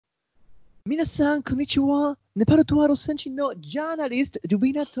Minasan, konnichiwa. Nepal to Aro Senshi no journalist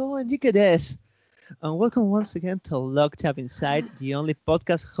Rubinato Enrique des. And welcome once again to Locked Up Inside, the only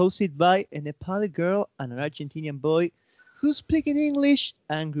podcast hosted by a Nepali girl and an Argentinian boy who speak in English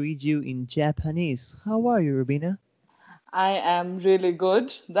and greet you in Japanese. How are you, Rubina? I am really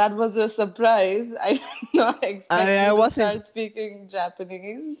good. That was a surprise. I did not expect I you to wasn't. start speaking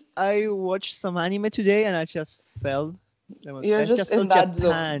Japanese. I watched some anime today and I just felt. You're I just just in felt that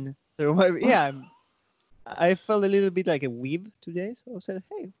zone. Japan. Yeah, I felt a little bit like a weeb today, so I said,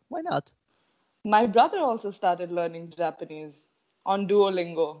 hey, why not? My brother also started learning Japanese on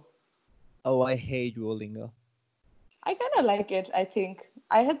Duolingo. Oh, I hate Duolingo. I kind of like it, I think.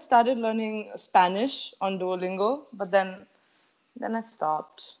 I had started learning Spanish on Duolingo, but then I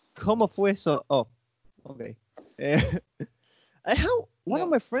stopped. ¿Cómo fue eso? Oh, okay. Eh, I have one of No.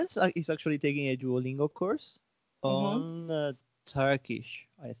 my friends is actually taking a Duolingo course hmm on Turkish,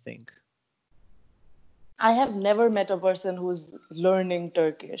 I think. I have never met a person who's learning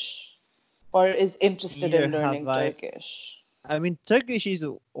Turkish or is interested Neither in have learning I. Turkish. I mean, Turkish is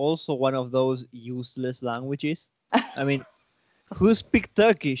also one of those useless languages. I mean, who speak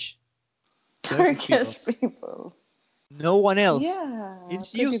Turkish? Turkish people. Turkish people. No one else. Yeah,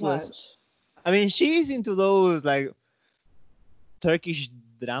 It's pretty useless. much. I mean, she's into those like Turkish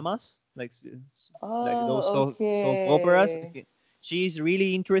dramas, like those Oh, soap operas. okay. She's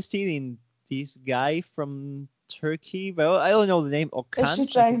really interested in this guy from Turkey. Well, I don't know the name. Is she Okan,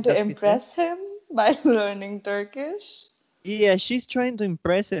 I trying think to that's his name. impress him by learning Turkish? Yeah, she's trying to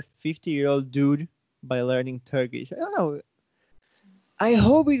impress a 50-year-old dude by learning Turkish. I don't know. I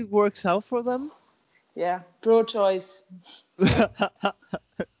hope it works out for them. Yeah, pro choice.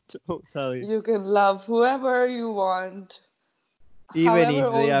 Totally. You can love whoever you want, Even however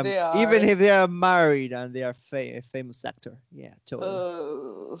if they old are, they even are. if they are married and they are a famous actor. Yeah, totally.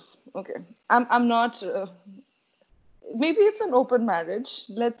 Uh, okay. I'm not. Maybe it's an open marriage.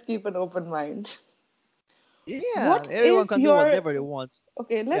 Let's keep an open mind. Yeah, What everyone is can do your. whatever they want.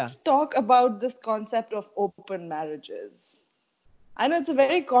 Okay, Yeah, let's talk about this concept of open marriages. I know it's a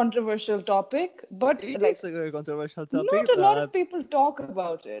very controversial topic, but it is like a very controversial not topic a lot that of people talk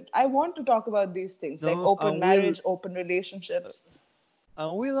about it. I want to talk about these things like no, open marriage, open relationships.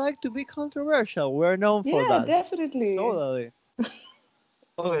 and we like to be controversial. We're known for Yeah, that. definitely. Totally.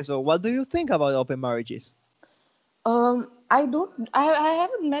 Okay, so what do you think about open marriages? I don't. I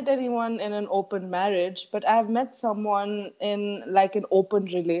haven't met anyone in an open marriage, but I've met someone in like an open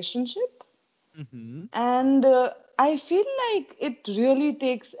relationship, Mm-hmm. and I feel like it really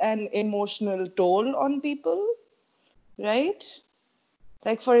takes an emotional toll on people, right?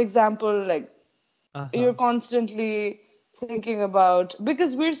 Like for example, like Uh-huh. you're constantly thinking about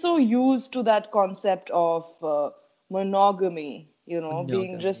because we're so used to that concept of monogamy, being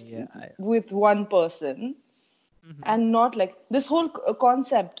Monogamy, just yeah. with one person Mm-hmm. and not like this whole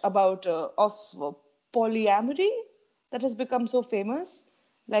concept about of polyamory that has become so famous,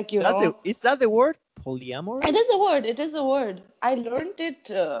 like Is that the word? Polyamory? it is a word, it is a word. I learned it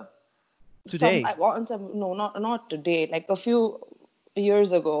some Today. once no, not today, like a few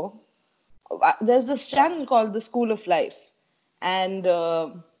years ago. There's this channel called the School of Life, and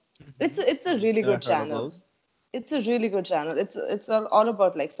Mm-hmm. it's a really Never good heard of channel. those. It's a really good channel. It's all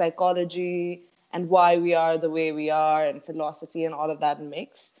about like psychology and why we are the way we are and philosophy and all of that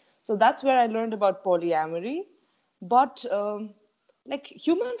mixed. So that's where I learned about polyamory. But like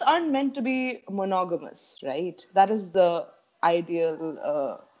humans aren't meant to be monogamous, right? That is the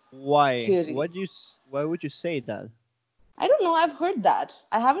ideal Why? theory. Why would you say that? I don't know. I've heard that.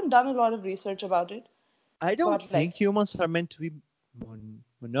 I haven't done a lot of research about it, I don't but think like, humans are meant to be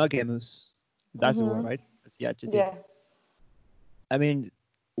monogamous. That's the word, mm-hmm, right? That's the adjective. yeah. I mean,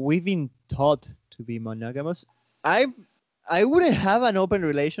 we've been taught to be monogamous. I I wouldn't have an open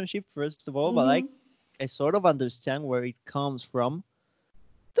relationship first of all, but Mm-hmm. I sort of understand where it comes from.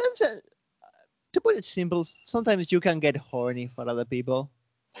 Sometimes, to put it simple, sometimes you can get horny for other people,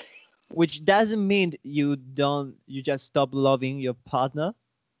 which doesn't mean you just stop loving your partner.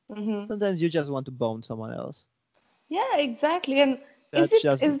 Mm-hmm. Sometimes you just want to bone someone else. Yeah, exactly. And That's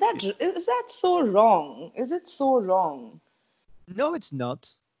just is that so wrong? Is it so wrong? no, it's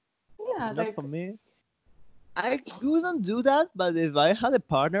not. Yeah, Not for like me. I wouldn't do that, but if I had a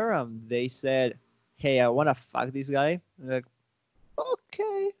partner and they said, "Hey, I want to fuck this guy," I'm like,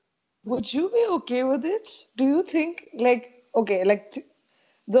 okay. would you be okay with it? Do you think like okay, like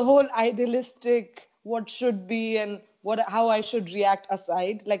the whole idealistic what should be and what how I should react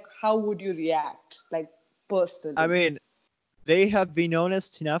aside, like how would you react like I personally? mean, they have been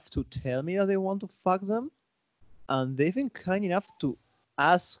honest enough to tell me that they want to fuck them, and they've been kind enough to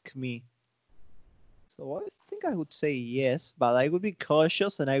ask me. So I think I would say yes, but I would be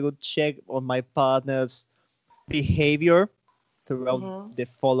cautious and I would check on my partner's behavior throughout Hmm. the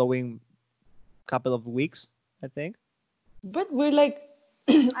following couple of weeks, I think. But we're like,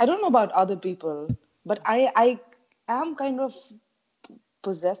 I don't know about other people, but I am kind of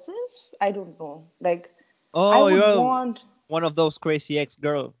possessive. I don't know. Like, I Oh, would you're want. one of those crazy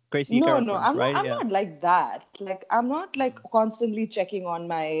No, no, girlfriends, right? I'm Yeah. not like that. Like, I'm not like constantly checking on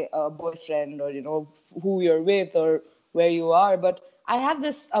my boyfriend, or who you're with or where you are. But I have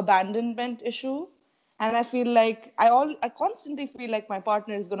this abandonment issue, and I feel like I constantly feel like my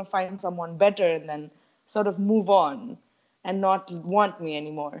partner is gonna find someone better and then sort of move on and not want me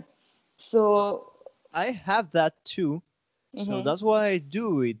anymore. So, I have that too. So mhm. that's why I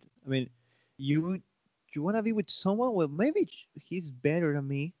do it. I mean, you you want to be with someone? Well, maybe he's better than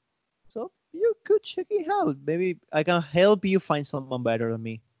me. So you could check it out. Maybe I can help you find someone better than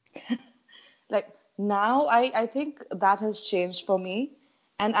me. Like now I think that has changed for me,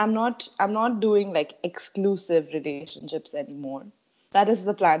 and I'm not doing like exclusive relationships anymore. That is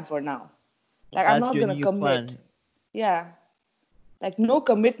the plan for now. So Like I'm that's not your gonna new commit. plan. Yeah, like no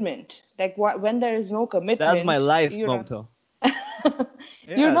commitment. Like when there is no That's my commitment, life motto.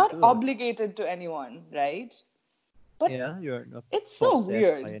 you're Yeah, not totally. obligated to anyone, right? But Yeah, you're not it's so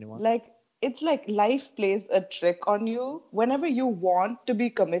possessed by weird. anyone. Like it's like life plays a trick on you whenever you want to be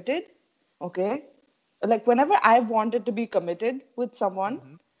committed. Okay, like whenever I've wanted to be committed with someone,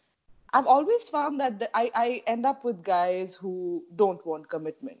 Hmm. I've always found that I end up with guys who don't want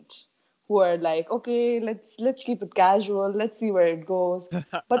commitment, who are like, okay, let's keep it casual, let's see where it goes.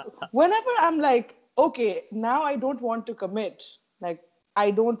 But whenever I'm like, okay, now I don't want to commit, like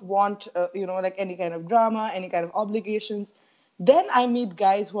I don't want, like any kind of drama, any kind of obligations, then I meet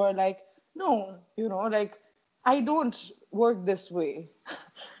guys who are like, no, like I don't work this way.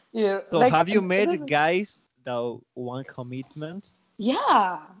 So Like have you it met doesn't. guys that want commitment?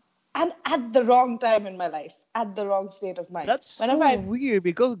 Yeah. And at the wrong time in my life, at the wrong state of mind. That's Whenever so I weird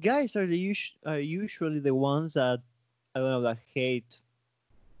because guys are usually the ones that I don't know that hate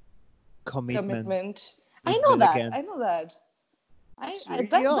commitment. commitment, I But know then that. again, I know that. it's I really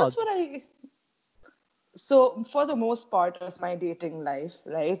that's odd. what I so for the most part of my dating life,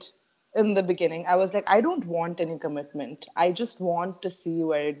 right? In the beginning, I was like, I don't want any commitment. I just want to see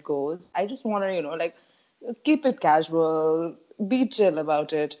where it goes. I just want to, like keep it casual, be chill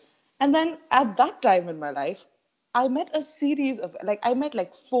about it. And then at that time in my life, I met a series of I met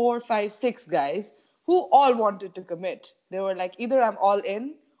like four, five, six guys who all wanted to commit. They were like, either I'm all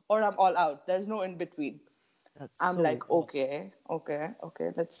in or I'm all out. There's no in between. That's I'm so like, odd. okay, okay, okay,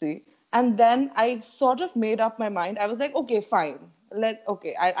 let's see. And then I sort of made up my mind. I was like, okay, fine.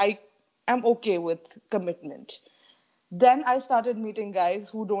 I am okay with commitment. Then I started meeting guys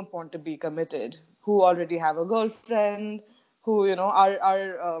who don't want to be committed, who already have a girlfriend, who,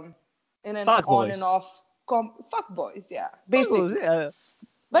 are in an Fuck on and boys. off fuck boys, yeah, Fuck boys. basically. Yeah.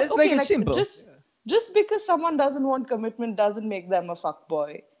 But Let's make okay, it like simple. just because someone doesn't want commitment doesn't make them a fuck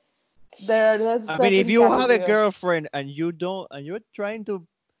boy. There's a I mean, if certain you have a category of girlfriend and you don't, and you're trying to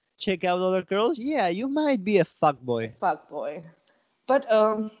check out other girls, yeah, you might be a fuckboy. fuck boy. But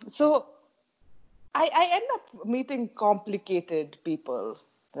so I end up meeting complicated people,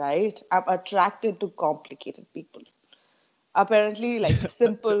 right? I'm attracted to complicated people. Apparently, like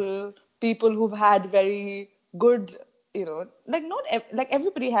simple people who've had very good, like not like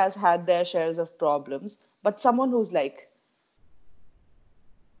everybody has had their shares of problems, but someone who's like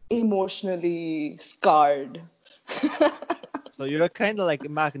emotionally scarred. So you're kind of like a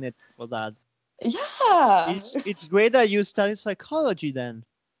magnet for that. Yeah, It's great that you study psychology then.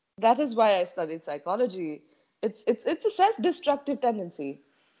 that is why I studied psychology. It's a self-destructive tendency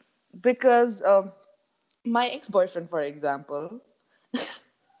because my ex-boyfriend, for example,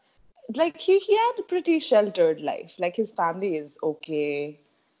 like he had a pretty sheltered life. Like his family is okay,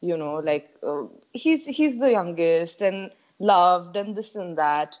 Mhm. he's the youngest and loved and this and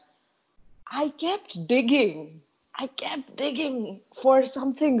that. I kept digging for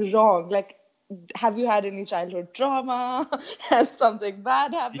something wrong. Like, have you had any childhood trauma? Has something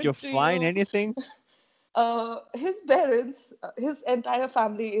bad Did you happened to find you? anything? His parents, his entire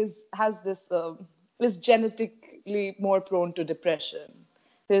family is genetically more prone to depression.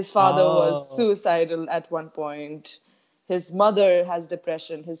 His father was Oh, suicidal at one point. His mother has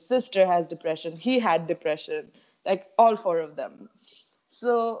depression. His sister has depression. He had depression. Like all four of them.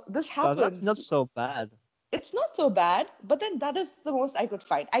 So this well, that's not happens. so bad. It's not so bad, but then that is the most I could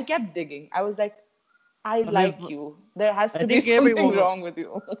find. I kept digging. I was like, I I mean, like you. There has I to be think something everyone, wrong with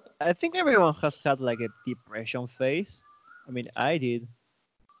you. I think everyone has had like a depression phase. I mean, I did.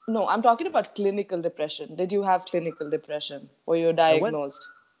 No, I'm talking about clinical depression. Did you have clinical depression? Were you I went diagnosed?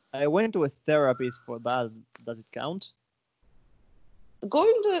 I went to a therapist for that. Does it count?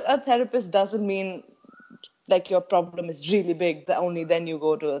 Going to a therapist doesn't mean like your problem is really big. That only then you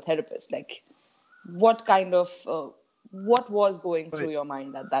go to a therapist. Like, what kind of what was going through Wait, your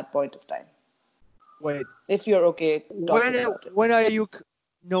mind at that point of time? wait. If you're okay talking about it. When are you?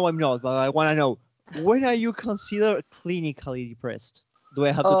 No, I'm not. But I want to know, when are you considered clinically depressed? Do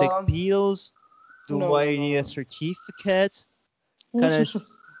I have to take Um, pills? Do no, no, I need a no, certificate? no. Can I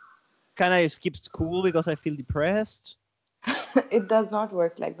can I skip school because I feel depressed? It does not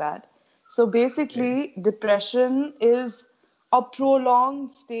work like that. So Okay. basically, depression is a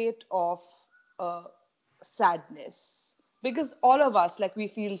prolonged state of uh, sadness. Because all of us, like, we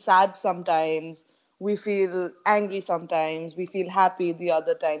feel sad sometimes, we feel angry sometimes, we feel happy the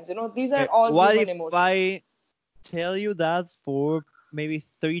other times. These are Okay. all What human if emotions. I tell you that for maybe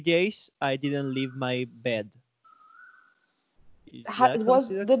 3 days I didn't leave my bed? Is that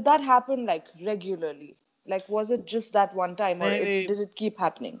considered? Did that happen like regularly? Like, was it just that one time, or Maybe did it keep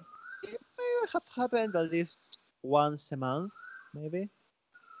happening? it may have happened at least once a month, maybe.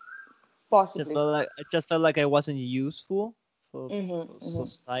 Possibly. I just felt like I wasn't useful for Mm-hmm, mm-hmm.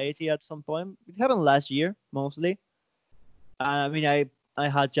 society at some point. It happened last year mostly. I mean, I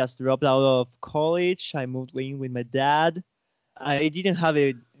had just dropped out of college. I moved in with my dad. I didn't have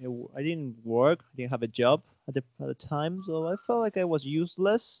I didn't work. I didn't have a job at the time, so I felt like I was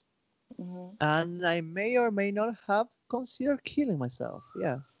useless, Mm-hmm. and I may or may not have considered killing myself.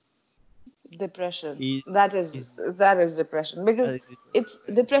 Yeah, Depression. it is That is depression, because it's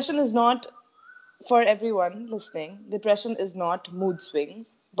right. depression is not, for everyone listening, depression is not mood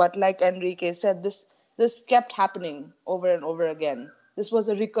swings, but like Enrique said, this kept happening over and over again. This was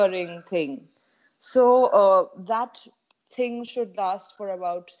a recurring thing. So that thing should last for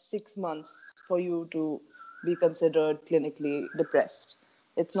about 6 months for you to be considered clinically depressed.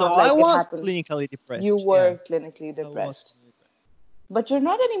 It's So not I like it was happened. clinically You depressed. Yeah, were clinically I was. depressed, but you're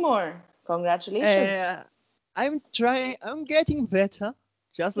not anymore. Congratulations. Uh, I'm trying. I'm getting better.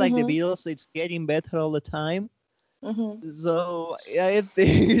 Just like the Mm-hmm. Beatles, it's getting better all the time. Mm-hmm. So yeah, I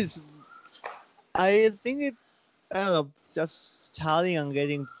think I think it. I don't know. Just studying and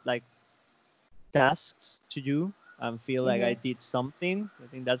getting like tasks to do and feel like I Mm-hmm. did something. I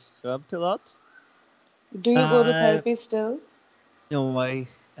think that's helped a lot. Do you go to Uh, therapy still? no, I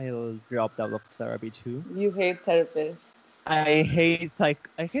dropped out of therapy too. You hate therapists. I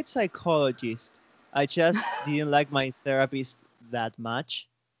hate psychologists. I just didn't like my therapist that much.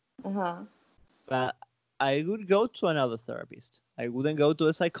 Uh-huh. But I would go to another therapist. I wouldn't go to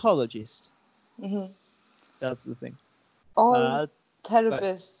a psychologist. Mm-hmm. That's the thing. All But but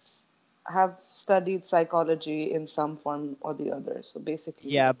therapists have studied psychology in some form or the other. So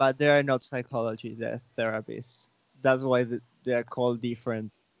basically, yeah, but they are not psychologists. They're therapists. That's why they are called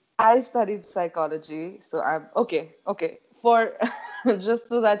different. I studied psychology. So I'm okay. Okay. For just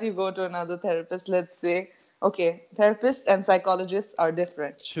so that you go to another therapist, let's say, okay, therapists and psychologists are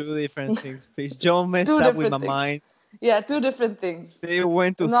different. Two different things. Please It's don't mess two up with my different things. mind. Yeah, two different things. They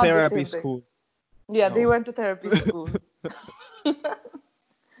went to Not the therapy same thing. school. Yeah, they No. went to therapy school.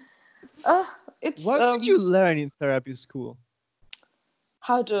 Uh, it's What did you learn in therapy school?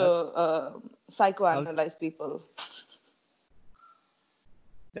 how to That's how psychoanalyze people.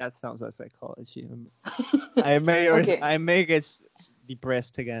 that sounds like psychology. Okay. I may get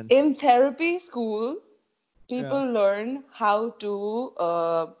depressed again. In therapy school, Yeah. people learn how to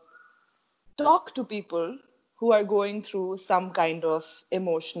talk to people who are going through some kind of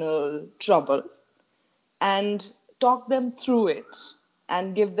emotional trouble and talk them through it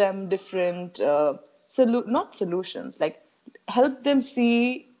and give them different not solutions, like help them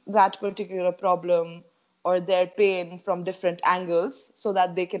see that particular problem or their pain from different angles so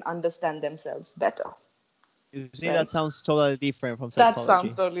that they can understand themselves better, You see, that right? sounds totally different from That psychology.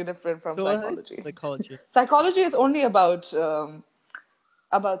 sounds totally different from Totally psychology. psychology. Psychology is only about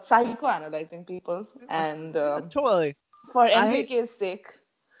psychoanalyzing people, and Yeah, totally. for I Enrique's sake,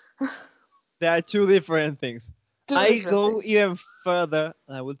 There are two different things. two I different go things. even further,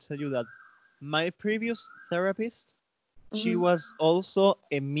 and I will tell you that my previous therapist, she Mm-hmm. was also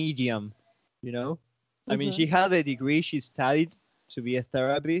a medium, you know? I mean, Mm-hmm. she had a degree, she studied to be a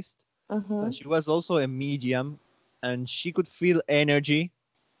therapist, Mm-hmm. but she was also a medium, and she could feel energy,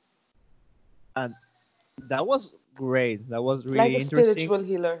 and that was great. That was Like a really interesting. spiritual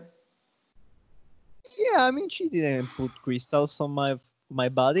healer. Yeah, I mean, she didn't put crystals on my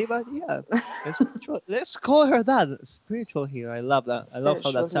body, but yeah, a spiritual. Let's call her that, a spiritual here. I love that. I love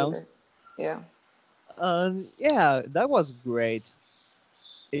how Spiritual that healer. sounds. Yeah. Yeah, that was great.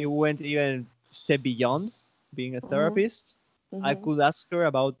 it went even step beyond being a Mm-hmm. therapist. I Mm-hmm. could ask her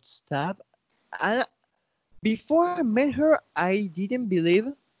about stuff. And before I met her, I didn't believe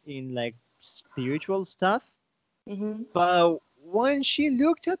in like spiritual stuff. Mm-hmm. But when she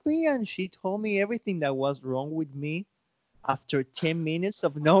looked at me and she told me everything that was wrong with me, after 10 minutes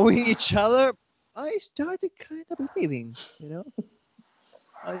of knowing each other, I started kind of believing, you know?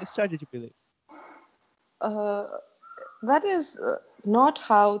 I started to believe. Uh, that is not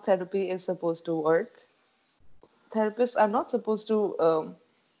how therapy is supposed to work. Therapists are not supposed to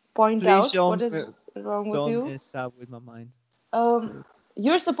point Please out what is wrong with don't you. mess up with my mind. Um, Please.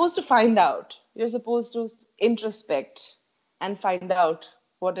 you're supposed to find out. You're supposed to introspect and find out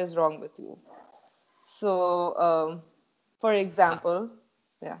what is wrong with you. So, for Uh, example,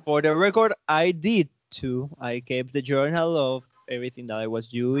 yeah. For the record, I did too. I kept the journal of everything that I was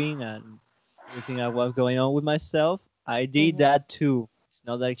doing and everything that was going on with myself. I did Hmm. that too. It's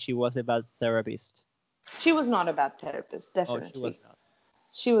not like she was a bad therapist. She was not a bad therapist, Oh, she definitely. was not.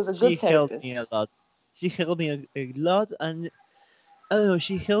 She was a She good helped me a therapist. lot. She helped me a lot, and I don't know.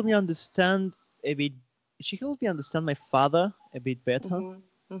 She helped me understand a bit. She helped me understand my father a bit better, Hmm.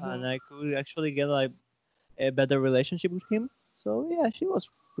 Hmm. and I could actually get like a better relationship with him. So yeah, she was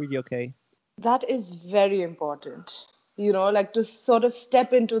pretty okay. That is very important. Like to sort of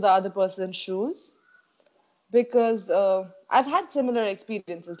step into the other person's shoes because I've had similar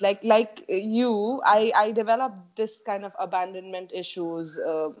experiences. Like you, I developed this kind of abandonment issues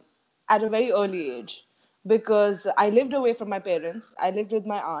at a very early age because I lived away from my parents. I lived with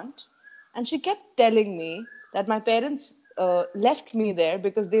my aunt, and she kept telling me that my parents left me there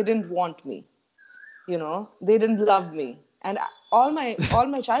because they didn't want me. They didn't love me, and all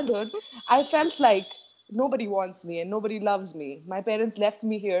my childhood, I felt like nobody wants me and nobody loves me. My parents left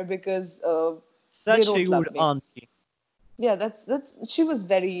me here because they Such a don't good love me. auntie. Yeah, that's she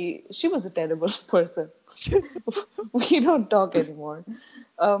was a terrible person. We don't talk anymore.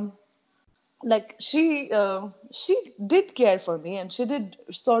 um like she did care for me and she did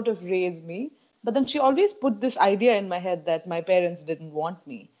sort of raise me, but then she always put this idea in my head that my parents didn't want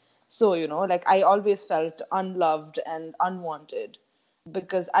me. So like I always felt unloved and unwanted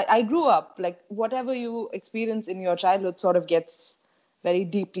because I grew up like whatever you experience in your childhood sort of gets very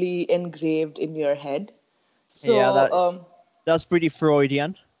deeply engraved in your head. Yeah, So that's pretty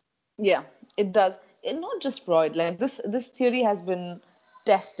Freudian. yeah, it does. And not just Freud. Like this theory has been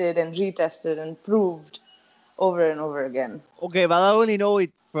tested and retested and proved over and over again. Okay, but I only know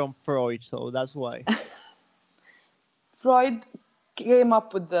it from Freud, so that's why. Freud came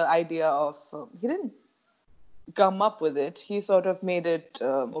up with the idea of he didn't come up with it. He sort of made it.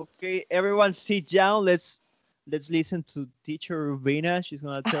 Okay, everyone sit down. Let's listen to teacher Rubina. She's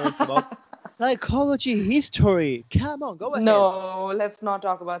gonna tell us about psychology history. Come on, go ahead. No, let's not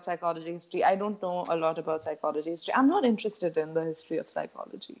talk about psychology history. I don't know a lot about psychology history. I'm not interested in the history of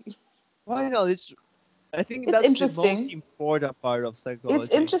psychology. Why not? I think It's that's the most interesting. important part of It's psychology.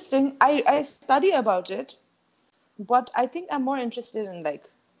 interesting. I study about it, but I think I'm more interested in like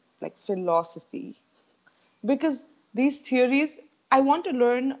philosophy because these theories, I want to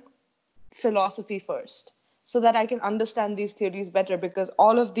learn philosophy first so that I can understand these theories better because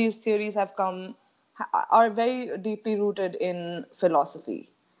all of these theories are very deeply rooted in philosophy.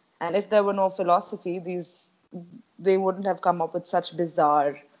 And if there were no philosophy, they wouldn't have come up with such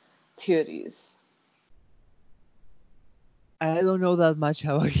bizarre theories. I don't know that much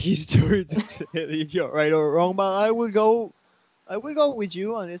about history to tell if you're right or wrong, but I will go with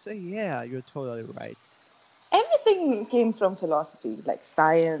you and say, yeah, you're totally right. Everything came from philosophy, like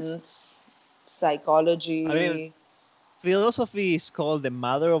science, I mean, psychology. philosophy is called the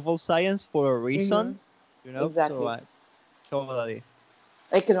mother of all science for a Hmm. reason, you know. So Exactly. totally.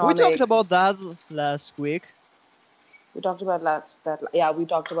 We talked about Economics. that last week. We talked about last that yeah, we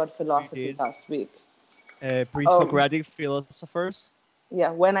talked about We philosophy did last week. Um, pre-Socratic philosophers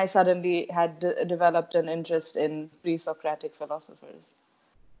yeah, when I suddenly had developed an interest in pre-Socratic philosophers.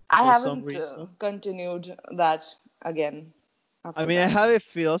 I for some haven't reason. continued that again I after mean, I that. have a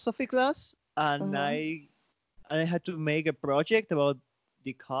philosophy class, and Hmm. I had to make a project about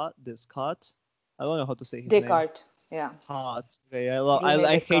Descartes. I don't know how to say his name. Descartes, yeah, Descartes. Okay, Rene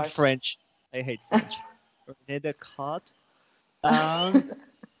I hate Descartes. French. I hate French. René Descartes. And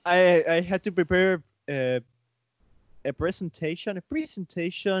I had to prepare a presentation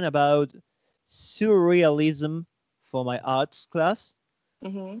about surrealism for my arts class.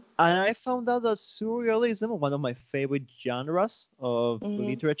 Hmm. And I found out that surrealism, one of my favorite genres of Hmm.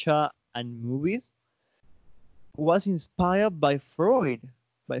 literature and movies, was inspired by Freud,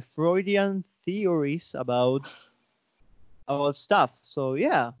 by Freudian theories about stuff. So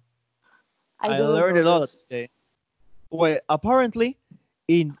yeah, I I didn't learned know a lot this. today. Well, apparently,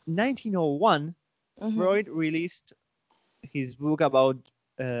 in 1901, Mm-hmm. Freud released his book about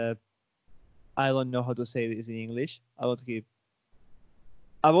uh, I don't know how to say this in English about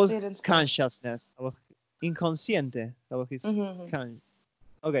Say it in Spanish. consciousness, about inconsciente, about his Mm-hmm.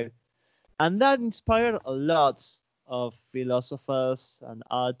 okay, and that inspired lots of philosophers and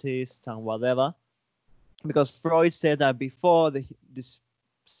artists and whatever. Because Freud said that before the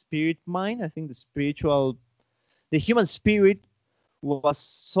spirit mind, I think the human spirit was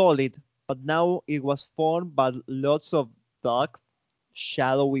solid, but now it was formed by lots of dark,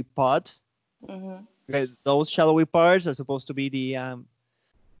 shadowy parts. Mm-hmm. Okay, those shadowy parts are supposed to be the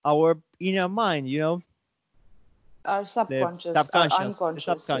our inner mind, Our the subconscious, our subconscious, the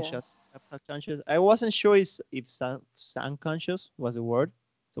unconscious, yeah. subconscious, subconscious. I wasn't sure if unconscious was a word.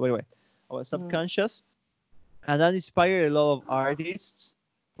 So anyway, our Mm-hmm. subconscious, and that inspired a lot of artists.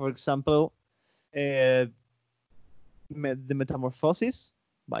 For example, uh, the Metamorphosis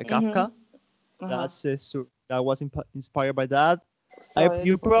by Mm-hmm. Kafka. Uh-huh. That was inspired by that. Freud.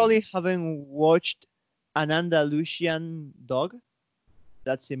 You probably haven't watched An Andalusian Dog.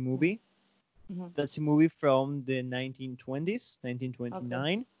 That's a movie. Mm-hmm. That's a movie from the 1920s, Okay.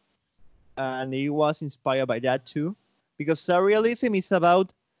 1929, and it was inspired by that too, because surrealism is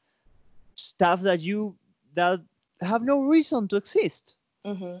about stuff that have no reason to exist.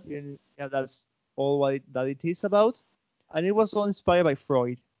 Mm-hmm. Yeah, that's all that it is about, and it was all inspired by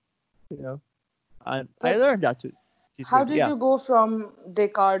Freud. You know, and I But learned that too this how way. did Yeah. you go from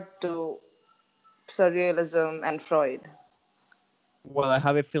Descartes to surrealism and Freud? Well, I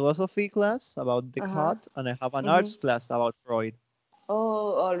have a philosophy class about Uh-huh. Descartes, and I have an Mm-hmm. arts class about Freud.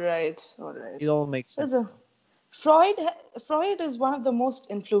 Oh, all right, all right. It all makes There's sense. a Freud is one of the most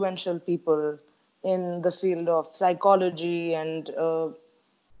influential people in the field of psychology and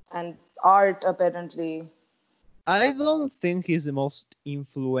art, apparently, I don't think he's the most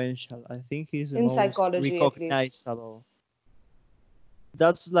influential. I think he's the in most psychology at least. recognizable.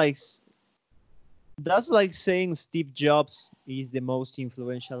 That's like that's like saying Steve Jobs is the most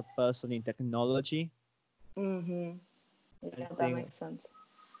influential person in technology. Mm-hmm. I Yeah, that think. makes sense.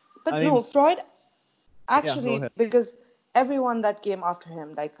 I But no, mean, Freud yeah. Go actually, ahead. because everyone that came after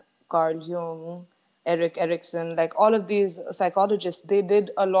him, like Carl Jung, Eric Erikson, like all of these psychologists, they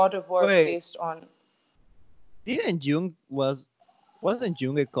did a lot of work Wait, based on. didn't wasn't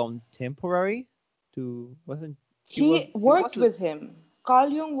Jung a contemporary to wasn't He he worked was a, with him. Carl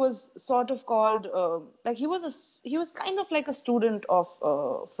Jung was sort of called like he was kind of like a student of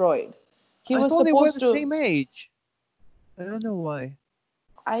Freud. He I was thought they were supposed the to. same age. I don't know why.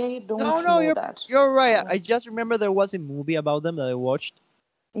 I No, don't no, know that. you're right. Uh, I just remember there was a movie about them that I watched.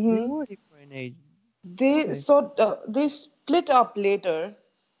 They mhm. were different age. They Okay. they split up later,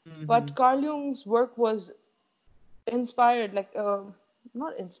 Mm-hmm. but Carl Jung's work was inspired, like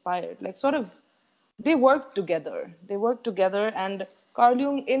not inspired, like sort of they worked together, and Carl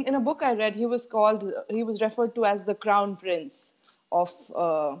Jung, in a book I read, he was referred to as the crown prince of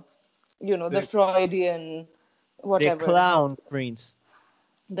the The Freudian the whatever, clown prince.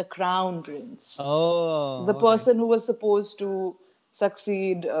 the crown prince, the Oh, okay. person who was supposed to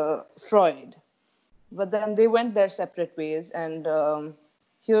succeed Freud. But then they went their separate ways, and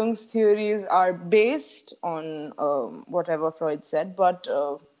Jung's theories are based on whatever Freud said, but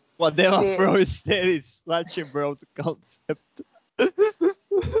Whatever they Freud said is such a broad concept.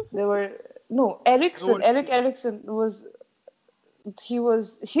 they were no No one Eric should. Erikson was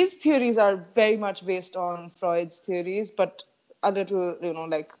his theories are very much based on Freud's theories, but a little,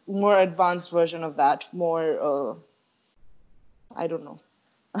 like more advanced version of that, more I don't know.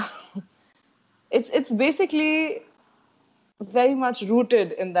 It's basically very much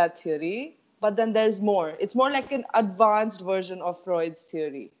rooted in that theory, but then there's more. It's more like an advanced version of Freud's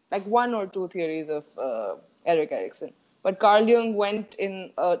theory, like one or two theories of Eric Erikson. But Carl Jung went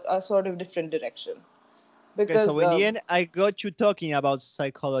in a sort of different direction Okay, so because, in the end, I got you talking about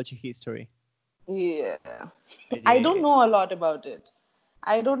psychology history. yeah, I I don't did. know a lot about it.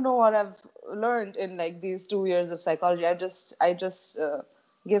 I don't know what I've learned in like these 2 years of psychology. I just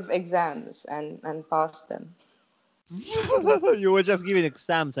give exams and pass them. You were just giving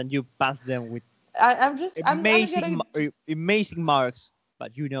exams and you passed them with I'm trying to get a amazing marks,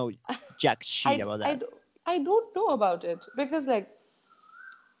 but you know jack shit I about I that. d- I don't know about it because like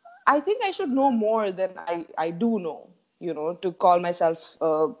I think I should know more than I do know, to call myself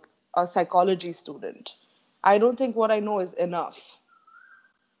a psychology student. I don't think what I know is enough.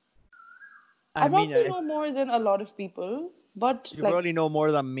 I I mean, probably know more than a lot of people, but you like probably know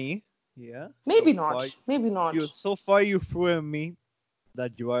more than me. Yeah. Maybe not. Maybe not. So far you've proven me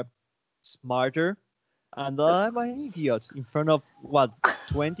that you are smarter and that I'm an idiot in front of what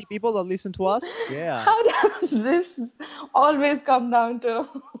 20 people that listen to us. Yeah. How does this always come down to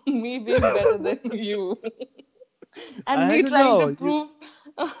me being better than you? And I me don't trying to know. You prove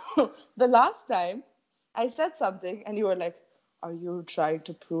the last time I said something and you were like, are you trying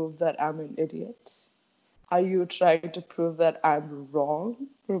to prove that I'm an idiot? Are you trying to prove that I'm wrong,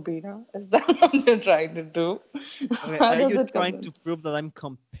 Rubina? Is that what you're trying to do? okay, How are does you it come trying in? to prove that I'm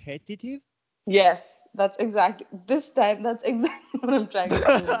competitive? Yes, that's exactly this time. That's exactly what I'm trying to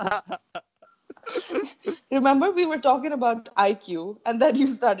prove. Remember, we were talking about IQ, and then you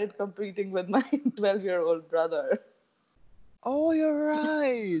started competing with my 12-year-old brother. Oh, you're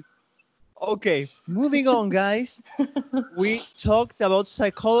right. Okay, moving on, guys. We talked about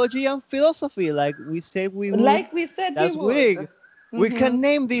psychology and philosophy like we said we would Like we said, we last week. would. We can Mm-hmm.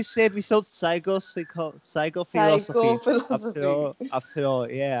 name this episode psycho-philosophy Psycho-philosophy. after all,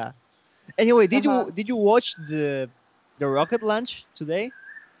 yeah. Anyway, Uh-huh. did you watch the rocket launch today?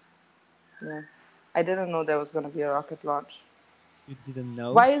 Yeah. I didn't know there was going to be a rocket launch. You didn't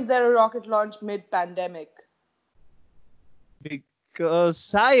know? Why is there a rocket launch mid-pandemic? Because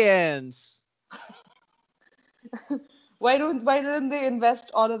science. Why didn't they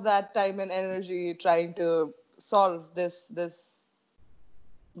invest all of that time and energy trying to solve this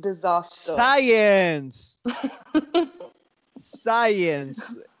disaster? Science.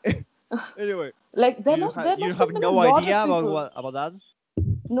 Science. Anyway, Like there you must have have been a no lot of idea about people. what about that?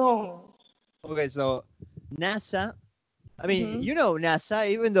 No. Okay, so NASA, I mean, Hmm. you know NASA,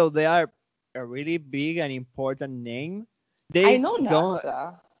 even though they are a really big and important name, I they know don't,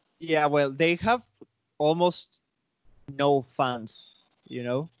 NASA. yeah, well, they have almost no fans, you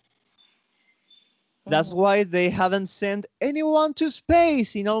know? That's Hmm. why they haven't sent anyone to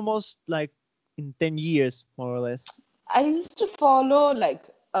space in almost like in 10 years, more or less. I used to follow like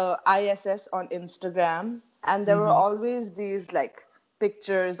ISS on Instagram, and there were Hmm. always these like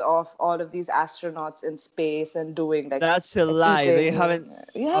pictures of all of these astronauts in space and doing That's a like lie. They haven't, eating.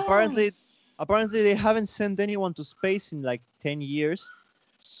 Yeah. apparently, apparently they haven't sent anyone to space in like 10 years.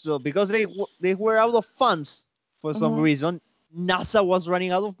 So because they were out of funds for some Hmm. reason, NASA was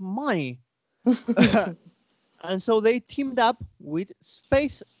running out of money. And so they teamed up with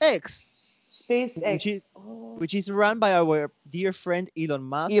SpaceX, which SpaceX. is Oh. which is run by our dear friend Elon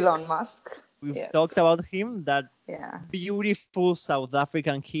Musk. Elon Musk. We've talked Yes. about him, that Yeah. beautiful South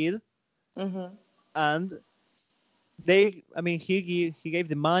African kid, Hmm. and I mean, he gave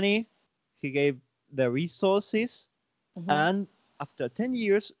the money, he gave the resources, Hmm. and after 10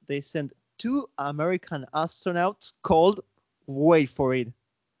 years, they sent two American astronauts called, wait for it,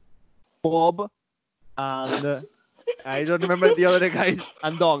 Bob and I don't remember the other guys,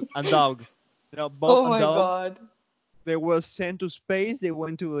 and Dog. You know, Bob Oh and my Dog. God. They were sent to space. They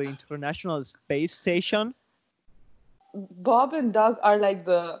went to the International Space Station. Bob and Doug are like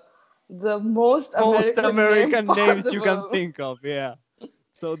the most Most American name American names you can possible. think of, yeah.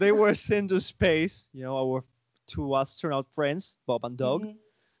 So they were sent to space. You know, our two astronaut friends, Bob and Dog. Hmm.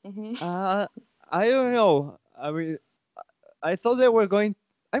 Hmm. Uh, I don't know. I mean, I thought they were going.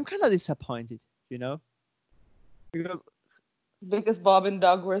 I'm kind of disappointed, you know, because Because Bob and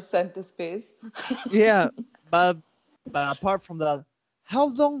Doug were sent to space. yeah, but apart from that, how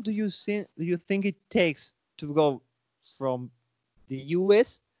long do you think it takes to go from the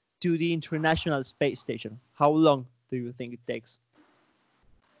U.S. to the International Space Station? How long do you think it takes?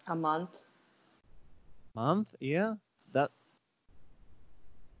 A month. Month? Yeah, that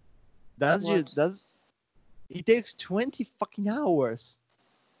that's you. What? That's it takes 20 fucking hours.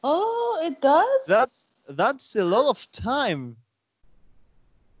 Oh, it does? That's a lot of time.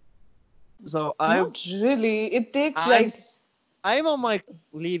 So Not really. It takes I'm like. s- I'm on my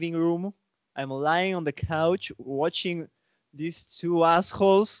living room. I'm lying on the couch watching these two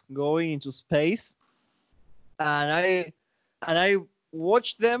assholes going into space, and I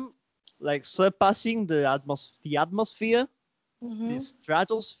watch them like surpassing the atmosphere, the Hmm.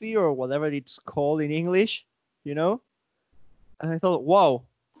 stratosphere or whatever it's called in English, you know. And I thought, wow,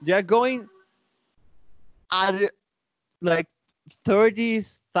 they are going at like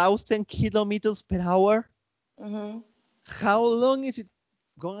 30,000 kilometers per hour. Hmm. How long is it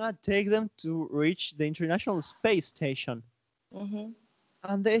gonna take them to reach the International Space Station? Hmm.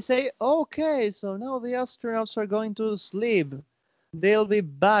 And they say, okay, so now the astronauts are going to sleep. They'll be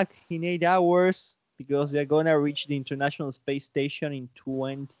back in 8 hours because they're gonna reach the International Space Station in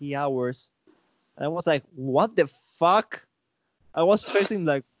 20 hours. And I was like, what the fuck? I was expecting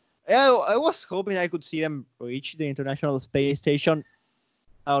like, yeah, I was hoping I could see them reach the International Space Station.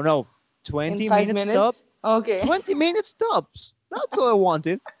 I don't know, In 20 five minutes stop. minutes? Okay. 20 minutes stops. That's all I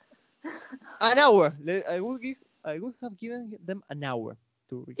wanted. An hour. I would have given them an hour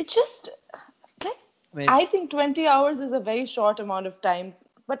to reach. It just like Maybe I think 20 hours is a very short amount of time,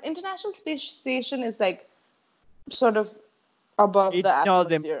 but International Space Station is like sort of above the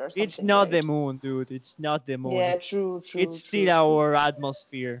atmosphere or it's something, not the right? moon, dude. It's not the moon. Yeah, It's true, it's true, still true, true, our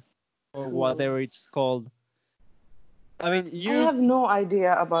atmosphere or true. whatever it's called. I mean, I you have no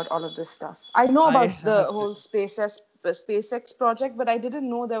idea about all of this stuff. I know I about the have whole SpaceX project, but I didn't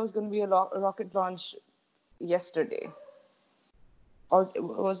know there was going to be a rocket launch yesterday, or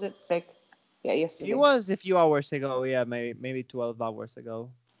was it like, yeah, it yesterday. was a few hours ago. Yeah, maybe 12 hours ago.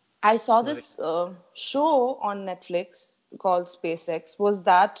 I saw So this show on Netflix called SpaceX. Was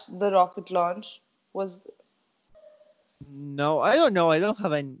that the rocket launch? Was no, I don't know. I don't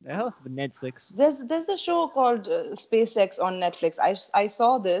have Netflix. there's the show called SpaceX on Netflix. I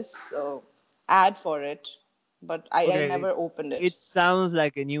saw this ad for it, but I Okay, never opened it it. sounds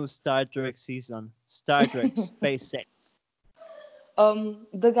like a new Star Trek season. Star Trek SpaceX.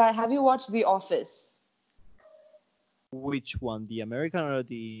 The guy. Have you watched The Office? Which one? The American or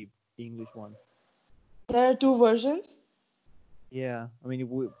the English one? There are two versions. Yeah, I mean,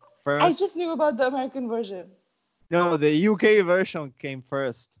 I first, just knew about the American version. no, the UK version came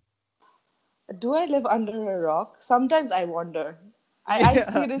first. Do I live under a rock? Sometimes I wonder. I Yeah,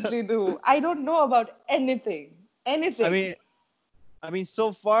 seriously do. I don't know about anything. I Anything. mean,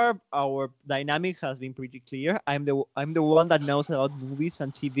 so far our dynamic has been pretty clear. I'm the one that knows about movies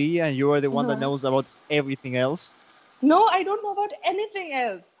and TV, and you are the one that Uh-huh. knows about everything else. No, I don't know about anything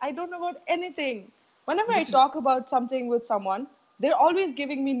else. I don't know about anything. Whenever You I just talk about something with someone, they're always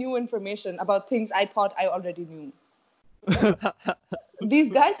giving me new information about things I thought I already knew.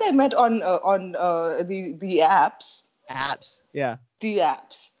 These guys I met on apps. Yeah. the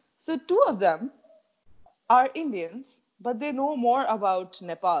apps. So two of them are Indians, but they know more about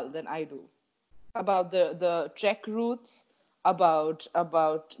Nepal than I do. About the trek routes, about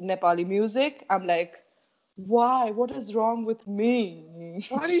Nepali music. I'm like, why? What is wrong with me?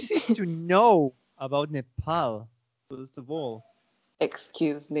 What is it to know about Nepal? First of all.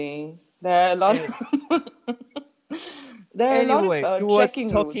 Excuse me. There are a lot. Any- There are a lot of Anyway, you were trekking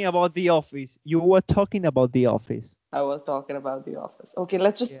talking routes. about The Office. You were talking about The Office. I was talking about the office. Okay,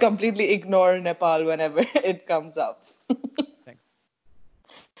 let's just Yeah. completely ignore Nepal whenever it comes up. Thanks.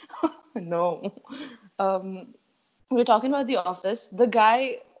 No. Um, we're talking about the office. The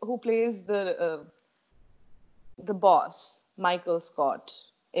guy who plays the boss, Michael Scott,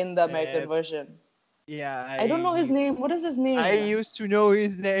 in the American Uh, version. yeah, I don't know his name. What is his I name? used to know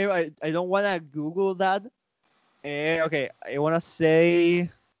his name. I don't want to Google that. Okay, I want to say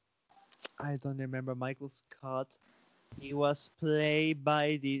I don't remember Michael Scott. He was played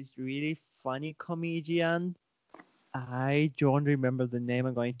by this really funny comedian. I don't remember the name.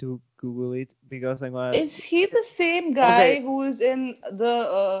 I'm going to Google it because I'm gonna. Is he the same Okay, guy who is in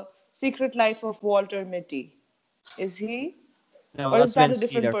the Secret Life of Walter Mitty? Is he? no, Or is that's that Ben a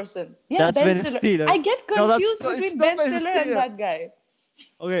different Stiller. person? Yes, That's Ben Ben Stiller. Stiller. I get No, confused it's between not Ben Ben Stiller and Stiller. that guy.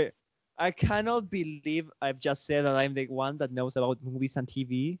 Okay, I cannot believe I've just said that I'm the one that knows about movies and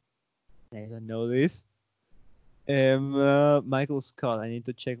TV. I don't know this. Michael Scott. I need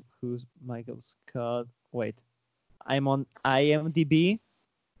to check who's Michael Scott. Wait, I'm on IMDb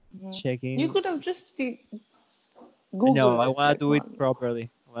Mhm. You checking. could have just No, Googled I it wanna like do it one. properly.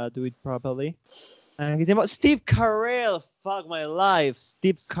 His name was Steve Carell. Fuck my life,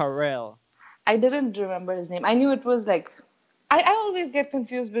 Steve Carell. I didn't remember his name. I knew it was like I always get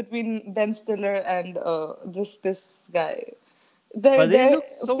confused between Ben Stiller and this guy. Their But they their look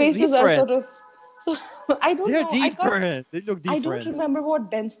so faces are different. sort of so I don't They're know. different. They look I don't different. remember what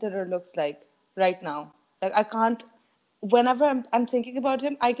Ben Stiller looks like right now. Like I can't. Whenever I'm thinking about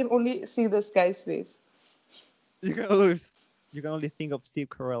him, I can only see this guy's face. You can lose. You can only think of Steve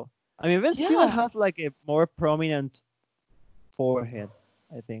Carell. I mean, Ben Stiller Yeah, has like a more prominent forehead.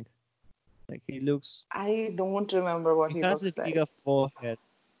 I think. Like he looks. I don't remember what He he has a looks bigger like. forehead.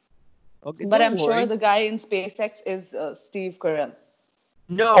 Okay, But don't I'm sure worry. the guy in SpaceX is Steve Carell.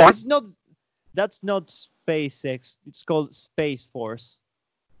 No, it's not. That's not SpaceX. It's called Space Force.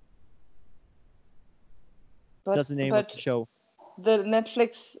 That's But the name of the but show. the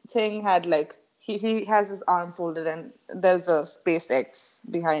Netflix thing had like he has his arm folded and there's a SpaceX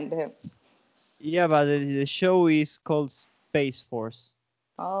behind him. Yeah, but the show is called Space Force.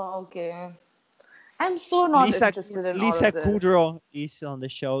 Oh, okay. I'm so not interested in all Lisa of this. Kudrow is on the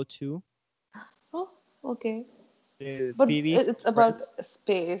show too. Oh, okay. The But Phoebe from it's about Friends.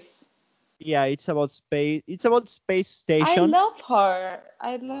 space. Yeah, it's about space. It's about space I station. love her.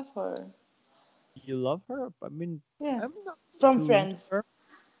 I love her. You love her? I mean, Yeah. I'm not From too into Friends. her.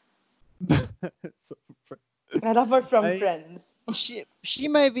 So, I love her from I Friends. she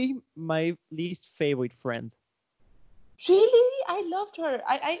might be my least favorite friend. Really? I loved her.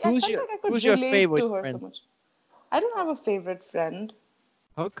 I felt like I could Who's your relate favorite to her so friend? much. I don't have a favorite friend.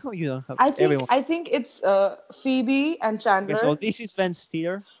 How come you don't have I think everyone? I think it's Phoebe and Okay, so Chandler. this is Van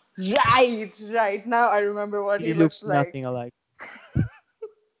Steer. Right, right. Now I remember what he He looks looks like. nothing alike.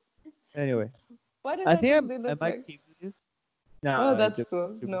 Anyway, Why did I I think think they I look might like? keep this. No, Oh, that's that's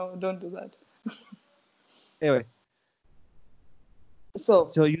cool. too bad. No, don't do that. Anyway,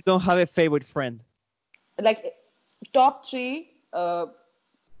 So, so you don't have a favorite friend. like, top three.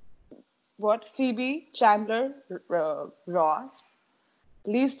 What? Phoebe, Chandler, Ross.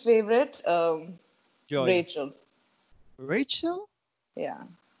 Least favorite, Joy. Rachel. Rachel? Yeah.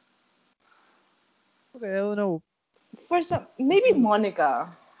 Okay, I don't know. For some, maybe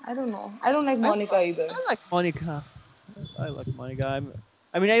Monica. I don't know. I don't like I, Monica either. I like Monica. I like Monica.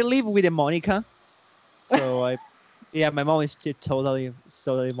 I mean, I live with a Monica, so yeah, my mom is totally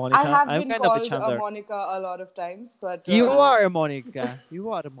I Monica. have I'm been kind of a called a Chandler. Monica a lot of times, but You are a Monica. You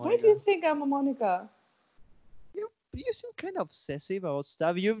are a why do you Monica. think I'm a Monica? You seem kind of obsessive about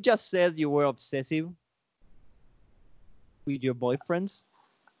stuff. You've just said you were obsessive with your boyfriends.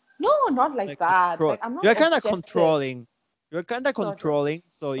 No, not like Like that. control. Like I'm not You're kind of obsessive. controlling. You're kind of Sort of. controlling.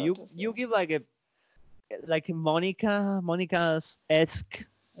 So Sort you of, you yeah. give like a Monica's esque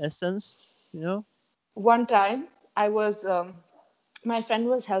essence. You know One time, I was, my friend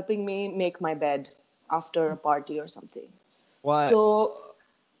was helping me make my bed after a party or something. why? So,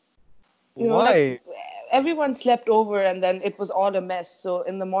 like Why? everyone slept over and then it was all a mess. So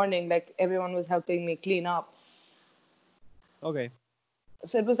in the morning, like everyone was helping me clean up. Okay.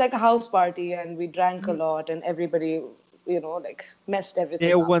 So it was like a house party and we drank a Mm, lot and everybody, like messed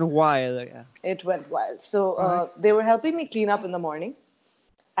they everything up. went wild. Yeah. It went wild. So All right. they were helping me clean up in the morning.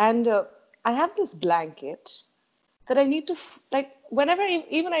 And I have this blanket that I need to like whenever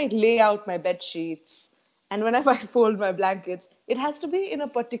even I lay out my bed sheets and whenever I fold my blankets, it has to be in a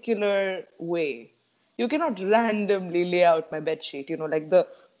particular way. You cannot randomly lay out my bed sheet. Like the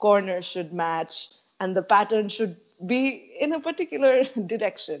corners should match and the pattern should be in a particular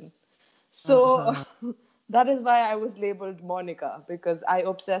direction. So Uh-huh. that is why I was labeled Monica because I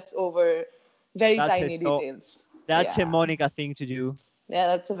obsess over very That's it. tiny So details. that's a Yeah. Monica thing to do. Yeah,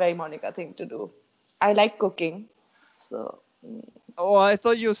 that's a very Monica thing to do. I like cooking. So, Oh, I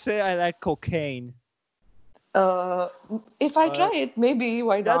thought you said I like cocaine. uh, if I Uh, try it, maybe,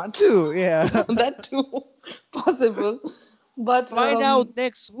 why that not? too. Yeah. That too, possible. But Find out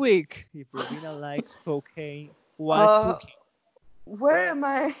next week if Rubina likes cocaine while uh, cooking. where am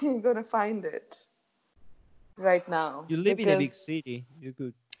I going to find it right now? You live in a big Because, city. You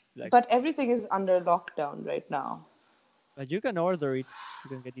could like, but everything is under lockdown right now. but you can order it. You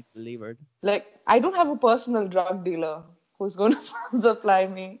can get it delivered. Like, I don't have a personal drug dealer who's going to supply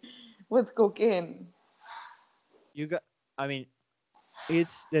me with cocaine. You got. I mean,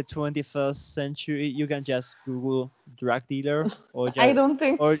 it's the 21st century. You can just Google drug dealer I don't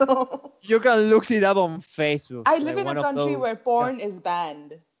think or so. you can look it up on Facebook. I Like live in a one of country those. where Yeah, porn is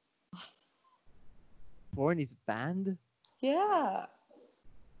banned. porn is banned. Yeah,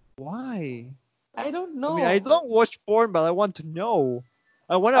 Why? I don't I mean, I know. don't watch porn, but I want to know.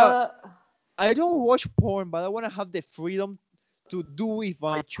 I wanna. Uh, I don't watch porn, but I wanna have the freedom to do if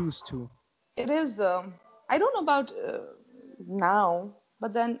I choose to. it is. I don't know about now,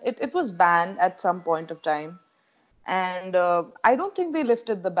 but then it was banned at some point of time, and I don't think they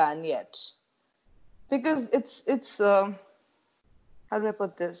lifted the ban yet because it's how do I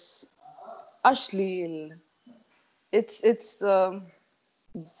put this? Ashleel. It's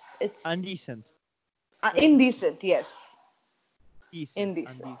Indecent. indecent. Yes, Decent. indecent.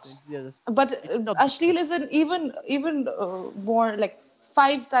 Indecent. Yeah, But it's not Ashleel decent. is an even more like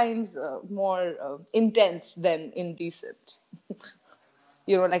 5 times more intense than indecent.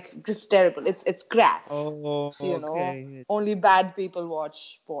 Like just terrible. It's crass. Oh, okay. Only bad people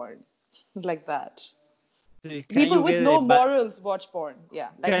watch porn, like that. So People with no morals watch porn. Yeah,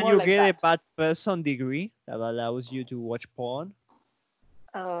 like can more you like get a that. bad person degree that allows you to watch porn?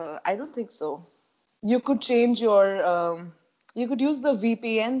 I don't think so. You could change your. You could use the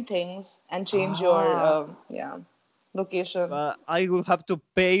VPN things and change your Ah, location. but I will have to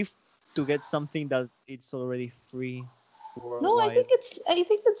pay to get something that it's already free No, I worldwide. think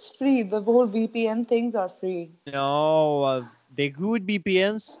it's free. The whole VPN things are free. No, the good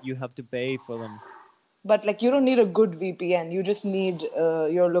VPNs you have to pay for them. But like, you don't need a good VPN. You just need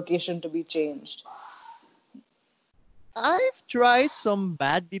your location to be changed. I've tried some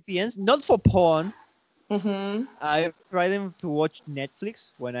bad VPNs, not for porn. Mm-hmm. I've tried them to watch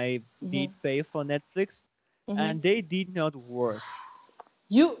Netflix when I Mm-hmm. did pay for Netflix, Mm-hmm. and they did not work.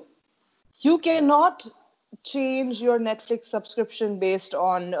 You you cannot change your Netflix subscription based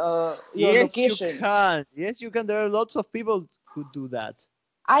on your Yes, you location. can. Yes, you can. There are lots of people who do that.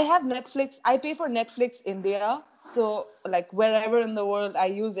 I have Netflix. I pay for Netflix India, so like wherever in the world I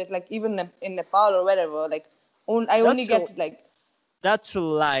use it, like even in Nepal or wherever. Like, I only That's a get like that's a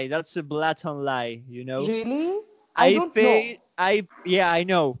lie. That's a blatant lie. really. I I don't know. pay. I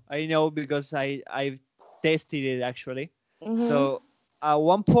know because I've tested it actually. Mm-hmm. So at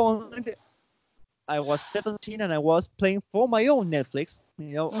one point I was 17 and I was playing for my own Netflix.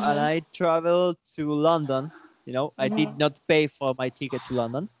 And Mm-hmm. I traveled to London. I did Mm-hmm. not pay for my ticket to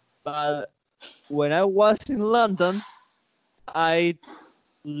London, but when I was in London, I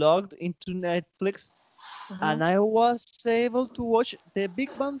logged into Netflix Uh-huh. and I was able to watch The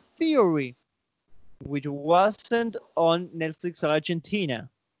Big Bang Theory, which wasn't on Netflix Argentina.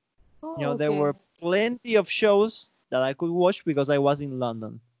 Oh, There okay. were plenty of shows that I could watch because I was in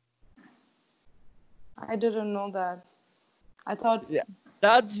London. I didn't know that. I thought Yeah,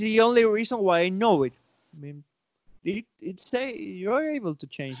 that's the only reason why I know it. I mean, it say you're able to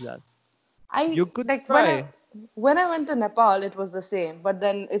change that. I You could like try. when I went to Nepal, it was the same, but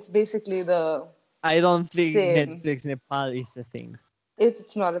then it's basically the I don't think same. Netflix Nepal is a thing.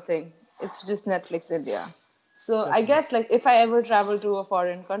 It's not a thing. It's just Netflix India. So I Just Net. guess like if I ever travel to a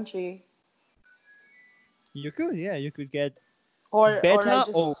foreign country, You could, yeah, you could get or I better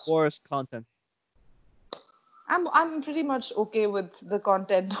or just worse content. I'm pretty much okay with the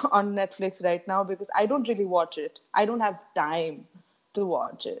content on Netflix right now because I don't really watch it. I don't have time to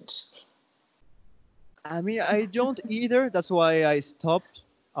watch it. I mean, I don't either. That's why I stopped.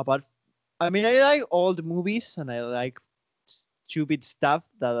 About, I mean, I like old movies and I like stupid stuff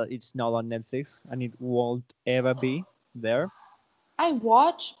that it's not on Netflix and it won't ever be there. I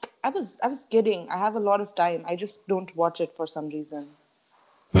watch. I was kidding. I have a lot of time. I just don't watch it for some reason.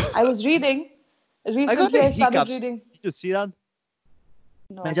 I was reading. I got Recently, the I started hiccups. reading. Did you see that?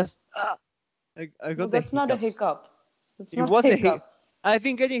 I No, just, I no, got the that's not a hiccups. hiccup. That's It not a was a hiccup. hiccup. I've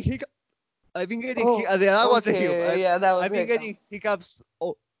been getting hiccup. I've been getting Oh, that was a hiccup. okay. Yeah, that was I've a been hiccup. getting hiccups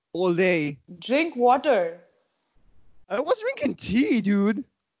all day. Drink water. I was drinking tea, dude.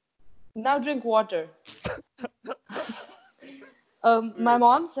 Now drink water. My Okay.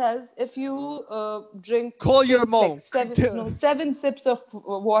 mom says if you drink Call your take like mom. seven sips of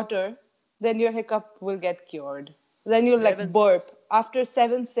water, then your hiccup will get cured. Then you'll like Seven. burp after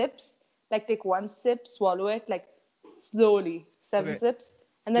 7 sips. Like take one sip, swallow it like slowly, seven Okay. sips,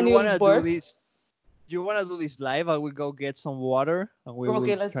 and Do then you you'll wanna do burp. this? Do you wanna do this live? I will go get some water and we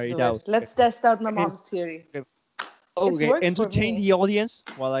will Okay, try let's it do out. it. Let's test out my Okay. mom's theory. Okay. It's Okay. worked for Entertain me. the audience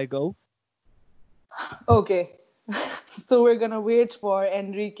while I go. Okay. So we're gonna wait for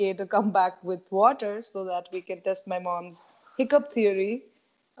Enrique to come back with water so that we can test my mom's hiccup theory.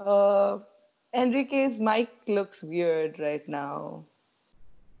 Uh, Enrique's mic looks weird right now.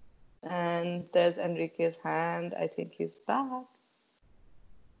 And there's Enrique's hand. I think he's back.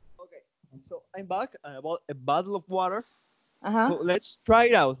 Okay. So I'm back. I bought a bottle of water. Uh huh. So let's try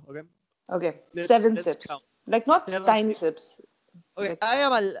it out. Okay. Okay. Let's Seven let's sips. count. Like not Seven tiny sips. sips. Okay.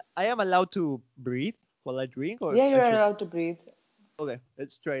 Like I am allowed to breathe while I drink, or yeah, I you're should. allowed to breathe. Okay.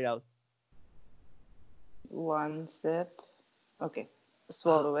 Let's try it out. One sip. Okay.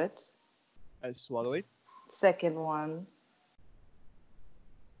 Uh, Swallow it. I swallow it. Second one.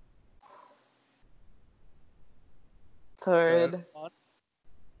 Third Third. one.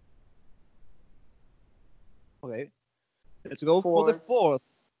 Okay. Let's go for the Fourth. fourth.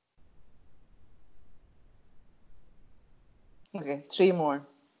 Okay. Three more.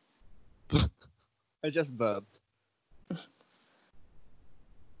 I just burped.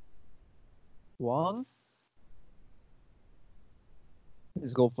 One.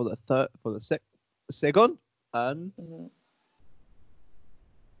 Let's go for the third, for the second, and Mhm.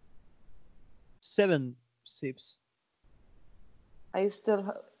 7 sips. Are you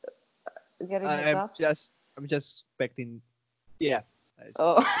still getting hiccups? I'm just expecting. Yeah,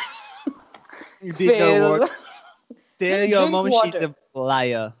 Oh, it did not fail. work. Tell Just your drink mom she's water. a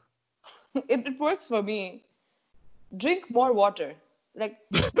liar. It works for me. Drink more water. Like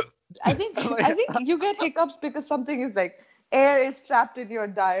I think Oh, I yeah. think you get hiccups because something is like air is trapped in your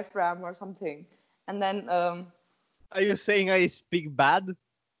diaphragm or something. And then Are you saying I speak bad?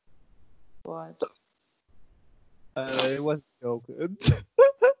 what? It was a joke.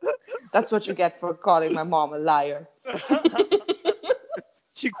 That's what you get for calling my mom a liar.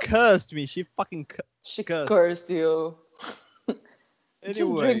 She cursed me. She fucking She cursed me. cursed you. Just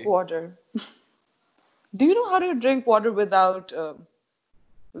drink Anyway, water. Do you know how to drink water without,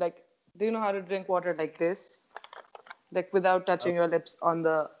 like, do you know how to drink water like this? Like, without uh, touching your lips on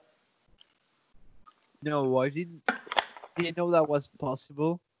the. no, I didn't know that was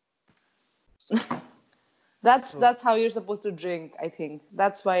possible. So, That's how you're supposed to drink, I think.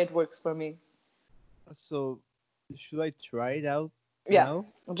 That's why it works for me. so should I try it out Yeah. now?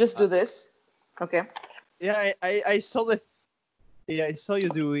 Just Uh, do this. Okay. yeah, I saw the. Yeah, I saw you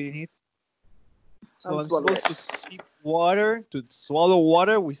doing it. So I'll I'm swallow supposed to it. sip water, to swallow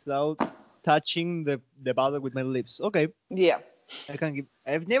water without touching the bottle with my lips. Okay, Yeah. I can give.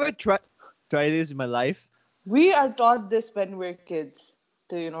 I've never tried this in my life. We are taught this when we're kids.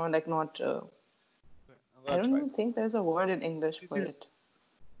 To, like not. I'm I gonna try. don't think there's a word in English This for is it.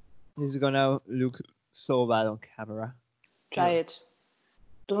 this is gonna look so bad on camera. Try it.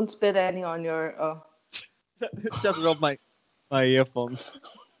 Don't spill any on your. Just drop my earphones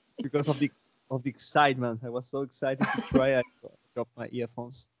because of the excitement. I was so excited to try. I dropped my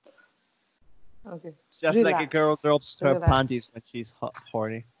earphones. Okay. It's just like a girl Relax. drops her panties Relax. when she's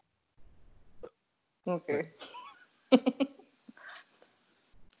horny. Okay. Okay.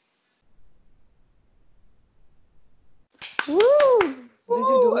 Woo! Did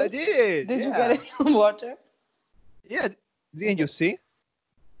you Woo! do I it? did. Did you get Yeah. any water? Yeah. Didn't you Okay. see?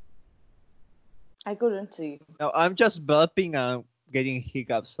 I couldn't see. Now I'm just burping and getting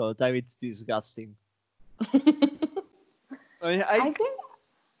hiccups all the time. It's disgusting. I mean, I think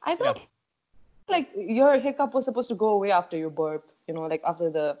I yeah. thought like your hiccup was supposed to go away after you burp. Like after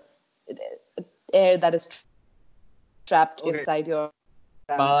the air that is trapped Okay. inside your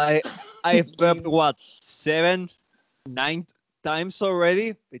But I've burped jeans. what 7, 9 times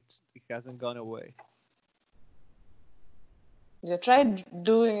already. It hasn't gone away. You tried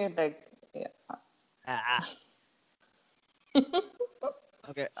doing it like yeah. Ah.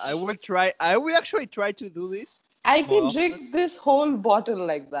 Okay. I will try. I will actually try to do this I more can often. drink this whole bottle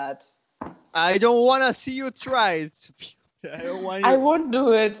like that. I don't want to see you try it. I don't want I you. won't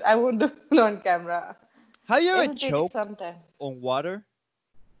do it. I won't do it on camera. Have you It ever will take choked some time. on water?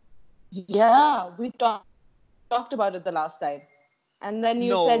 Yeah, we talked about it the last time. And then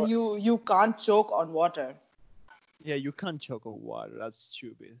you said No. you can't choke on water. Yeah, you can't choke on water. That's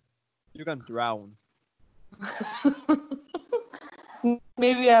stupid. You can drown.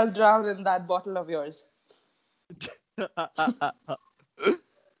 Maybe I'll drown in that bottle of yours.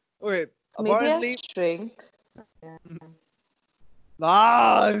 Okay. Maybe I'll Apparently, shrink.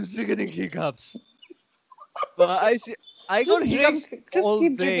 I'm still getting hiccups. But I got hiccups Just all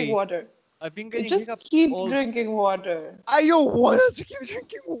keep drinking day. water. I've been getting Just hiccups keep all. drinking water. I don't want to keep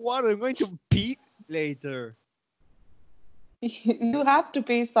drinking water. I'm going to pee later. You have to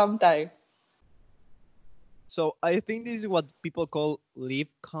pay sometime. So I think this is what people call live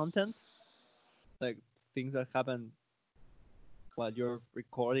content, like things that happen while you're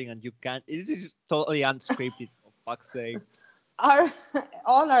recording and you can't. This is totally unscripted. For fuck's sake. Our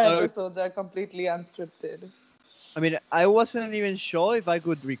all our Uh, episodes are completely unscripted. I mean, I wasn't even sure if I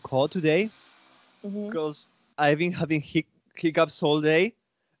could record today Mm-hmm. because I've been having hiccups all day,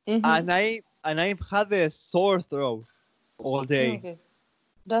 Mm-hmm. and I've had a sore throat all day. Okay.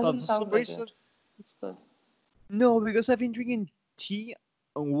 But Doesn't for some sound like reason, it. It's good. no, because I've been drinking tea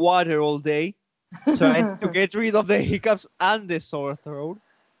and water all day, trying to get rid of the hiccups and the sore throat.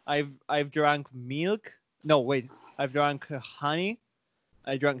 I've drank milk. No, wait. I've drank honey.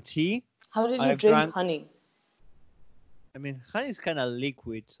 I drank tea. How did you I've drink drank. honey? I mean, honey is kind of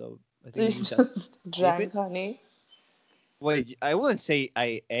liquid, so I So you think you just just sip it. drank honey? Wait, I wouldn't say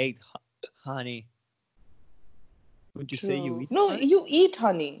I ate honey. Would you say you True. eat No, honey? you eat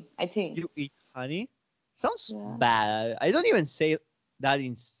honey, I think. You eat honey? Sounds Yeah. bad. I don't even say that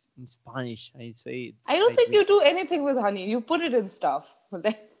in Spanish. I say I don't I think drink. you do anything with honey. You put it in stuff.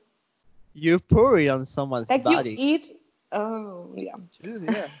 You pour it on someone's Like you body. eat. Oh, yeah. Too,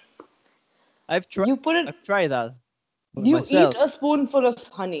 yeah. I've tried. You put it. I've tried that for You eat myself. a spoonful of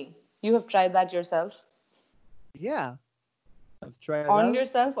honey. You have tried that yourself? Yeah, I've tried On that.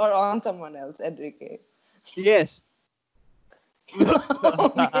 yourself or on someone else, Enrique? Yes.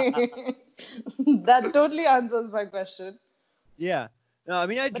 Okay. That totally answers my question. Yeah. No, I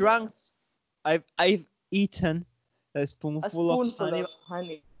mean I But drank. I've eaten a a spoonful of spoonful honey. of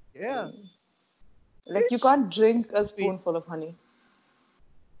honey. Yeah, Like you it's can't drink a sweet. spoonful of honey.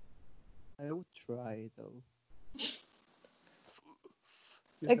 I would try though.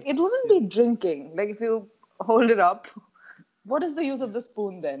 You Like have it to wouldn't sip. be drinking. Like if you hold it up, What is the use of the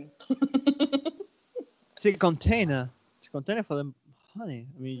spoon then? It's a container. It's a container for the honey.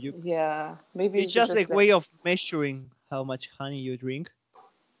 I mean, you. Yeah, maybe you It's should just a just like. way of measuring how much honey you drink.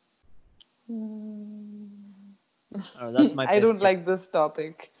 Hmm. Oh, that's my I best don't guess. like this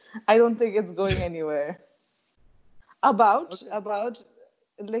topic. I don't think it's going anywhere. About Okay. about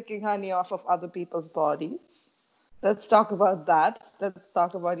licking honey off of other people's bodies. Let's talk about that. Let's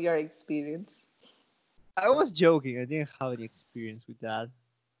talk about your experience. I was joking. I didn't have any experience with that.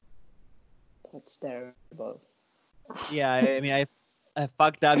 That's terrible. Yeah, I mean, I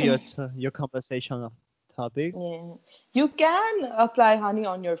fucked up your conversational topic. Yeah. You can apply honey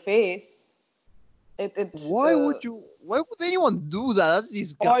on your face. It Why would anyone do that?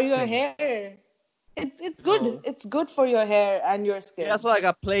 That's or your disgusting. hair. It's good. No. It's good for your hair and your That's skin. like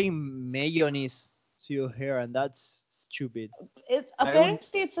applying mayonnaise to your hair, and that's stupid. It's I would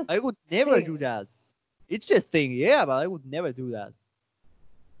apparently it's a I would never do thing. that. It's a thing, yeah, but I would never do that.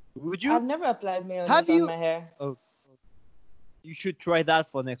 Would I've you? never applied Have mayonnaise on you? my hair. Oh, you should try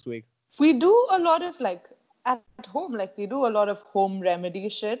that for next week. We do a lot of like at home, like we do a lot of home remedy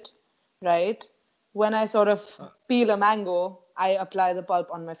shit, right? When I sort of Uh, peel a mango, I apply the pulp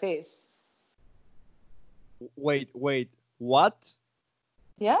on my face. wait, what?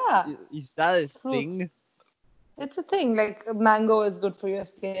 Yeah, Is that a fruits. thing? It's a thing. Like mango is good for your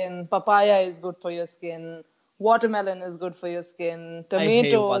skin, papaya is good for your skin, watermelon is good for your skin, I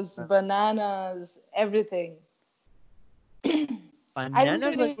hate tomatoes, watermelon. bananas, everything. I don't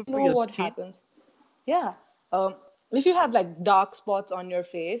Bananas are really good for know your what skin. happens. Yeah. If you have like dark spots on your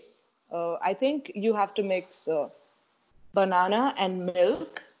face, I think you have to mix banana and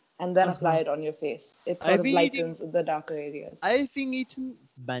milk and then Uh apply huh. it on your face. It sort I've of been eating. lightens the darker areas. I've been eating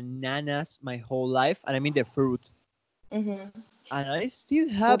bananas my whole life, and I mean the fruit. Hmm. And I still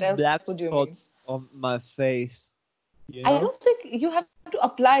What have else black would you mean? spots on my face. You I know? don't think you have to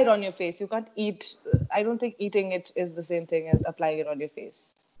apply it on your face. You can't eat. I don't think eating it is the same thing as applying it on your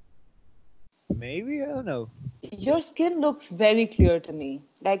face. Maybe I don't know. Your skin looks very clear to me,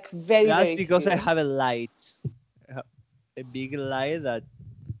 like very, That's very because I clear. have a light, a big light that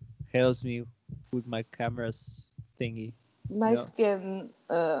helps me with my camera's thingy. You My know? skin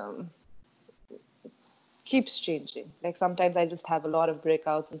keeps changing. Like sometimes I just have a lot of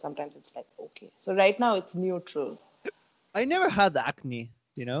breakouts, and sometimes it's like okay. So right now it's neutral. I never had acne.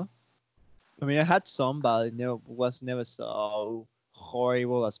 You know? I mean, I had some, but it never was never so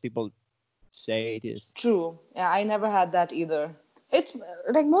horrible as people say it is. True. Yeah, I never had that either. It's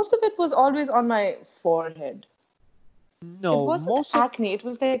like most of it was always on my forehead. It No, wasn't most of acne. It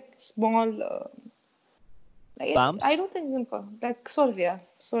was like small. I bumps. don't think like sort of yeah,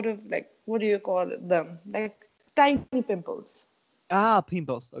 sort of like what do you call them? Like tiny pimples. Ah,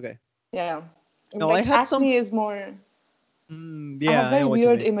 pimples. Okay. Yeah, No, I like had some. acne is more. I have Yeah, I very know what you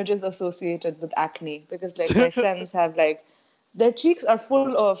weird mean. Pimples images associated with acne because like my friends have like their cheeks are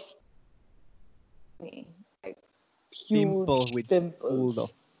full of acne, like huge with full of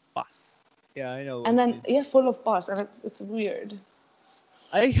pimples, pus. Yeah, I know and what you then mean. yeah, full of pus, and it's weird.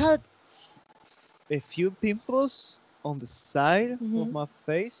 I had a few pimples on the side of Hmm. my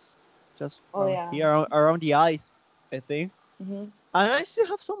face, just Oh around yeah. here, around the eyes, I think. Hmm. And I still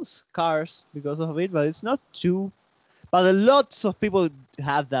have some scars because of it, but it's not too. But a lots of people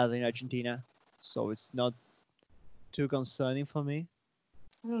have that in Argentina, so it's not too concerning for me.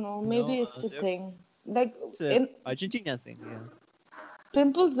 I don't know. You know, Maybe it's a thing. Like it's a in Argentina thing. Yeah,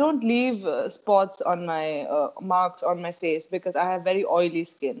 pimples don't leave spots on my marks on my face because I have very oily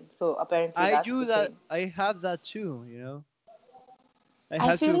skin. So apparently I that's the do that. thing. I have that too. You know, I I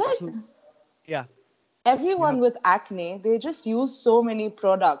have feel like to. Yeah, you everyone have. with acne, they just use so many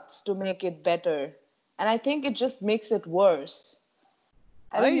products to make it better. And I think it just makes it worse.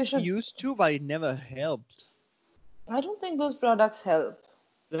 I think you I should. used to, but it never helped. I don't think those products help.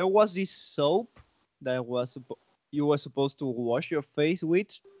 There was this soap that you were supposed to wash your face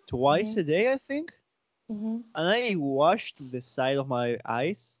with twice Hmm. a day, I think. Hmm. And I washed the side of my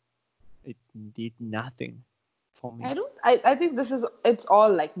eyes. It did nothing for me. I think this is it's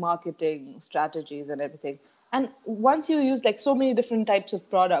all like marketing strategies and everything. And once you use like so many different types of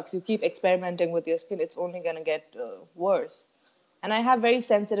products, you keep experimenting with your skin, it's only going to get worse. And I have very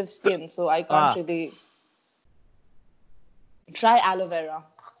sensitive skin, so I can't Ah, really try aloe vera.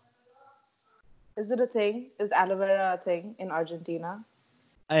 Is it a thing? Is aloe vera a thing in Argentina?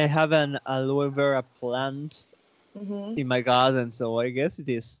 I have an aloe vera plant Hmm. in my garden, so I guess it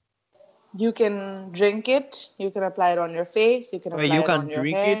is. You can drink it, you can apply it on your face, you can Wait, apply you it on can your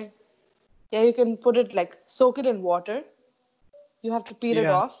drink hair. it? Yeah, you can put it like soak it in water You have to peel it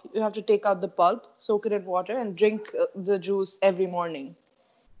Yeah. off. You have to take out the pulp, soak it in water, and drink the juice every morning.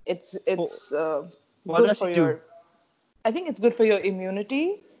 It's Oh, it's uh, what good does for it do? your. I think it's good for your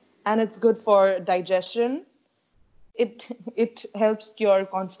immunity, and it's good for digestion. It it helps cure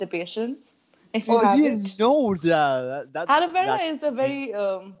constipation if you Oh, I have didn't it. know that. Aloe vera That's is a amazing. very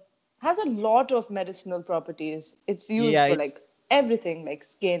has a lot of medicinal properties. It's used Yeah, for like everything, like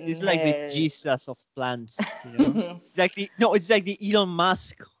skin, it's like the hair, Jesus of plants. You know, it's like the no, it's like the Elon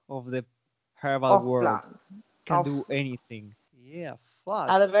Musk of the herbal of world. plant. Can do Of anything. Yeah,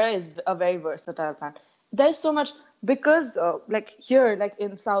 fuck. aloe vera is a very versatile plant. There's so much because like here, like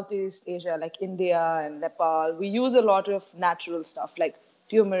in Southeast Asia, like India and Nepal, we use a lot of natural stuff like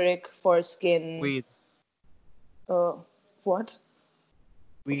turmeric for skin. Weed, Uh, what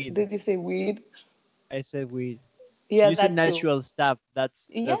weed. did you say? Weed? I said weed. Yeah, You said that too. natural stuff.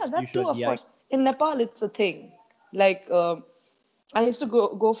 Yeah, That's that too, usually of yeah. course. In Nepal, it's a thing. Like, I used to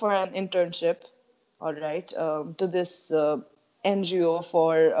go for an internship, all right, to this NGO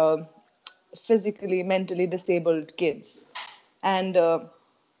for physically, mentally disabled kids, and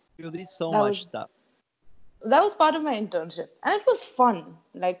You did so that much was stuff. that was part of my internship, and it was fun.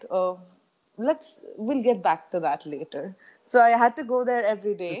 Like, we'll get back to that later. So I had to go there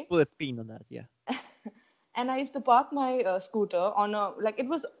every Let's day, put a pin on that. Yeah. and I used to park my scooter on a like it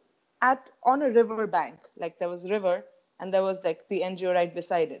was at on a river bank. Like there was a river, and there was like the NGO right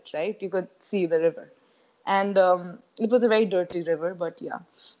beside it. Right, you could see the river, and it was a very dirty river, but yeah,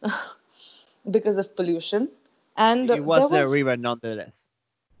 because of pollution. And It there was a was river nonetheless.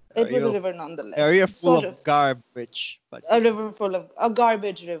 A it was a river, river a river nonetheless, full sort of of garbage. But a yeah, river full of a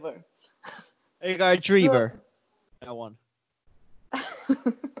garbage river. a garbage So river. That one.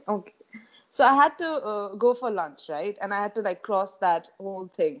 okay. So I had to go for lunch, right? And I had to like cross that whole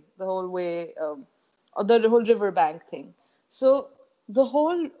thing, the whole way, or the whole riverbank thing. So the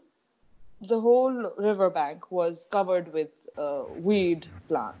whole the whole riverbank was covered with weed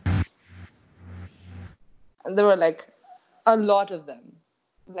plants, and there were like a lot of them,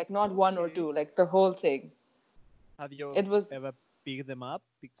 like not one or Okay. two, like the whole thing. Have you It was. ever picked them up?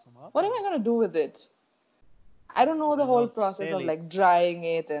 Picked some up? What am Or I gonna do with it? I don't know I the don't whole know. process Sell of it. like drying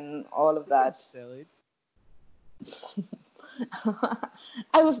it and all of You can that. sell it.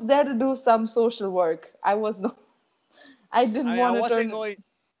 I was there to do some social work. I was not. I didn't I mean, I want to wasn't turn. going.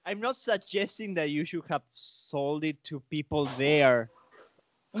 I'm not suggesting that you should have sold it to people there.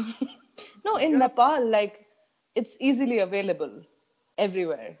 No, If you in have, Nepal, like it's easily available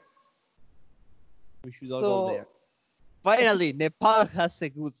everywhere. we should all go there. So, Finally, Nepal has a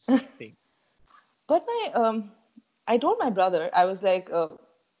good thing. but I told my brother. I was like,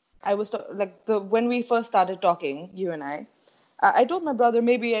 like the when we first started talking, you and I told my brother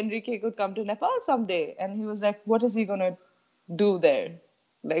maybe Enrique could come to Nepal someday, and he was like, "What is he gonna do there?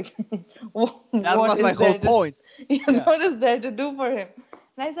 Like, That what was my is whole there to, point. yeah, Yeah. what is there to do for him?"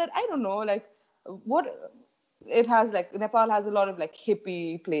 And I said, "I don't know. Like, what it has like Nepal has a lot of like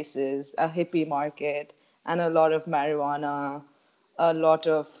hippie places, a hippie market, and a lot of marijuana, a lot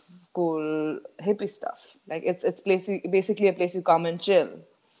of cool hippie stuff. Like basically a place you come and chill.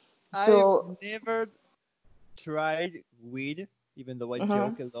 I've So, never tried weed, even though I uh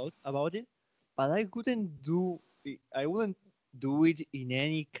joke a lot about it. But I couldn't do. I wouldn't do it in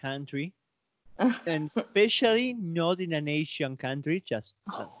any country, and especially not in an Asian country, just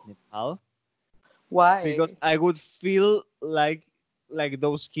as Nepal, because why? I would feel like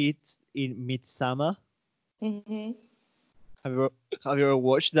those kids in Midsummer. Hmm. Have you have you ever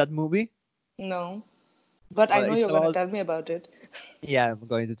watched that movie? No, but I Well, know it's you're gonna about tell me about it. yeah. I'm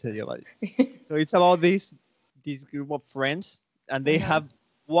going to tell you about it. So it's about this group of friends, and they Hmm. have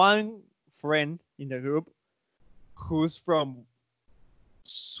one friend in the group who's from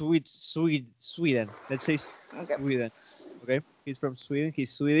Sweden. Let's say Okay. Sweden. Okay, he's from Sweden.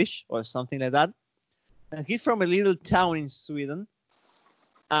 He's Swedish or something like that, and he's from a little town in Sweden.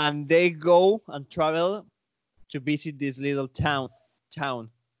 And they go and travel to visit this little town.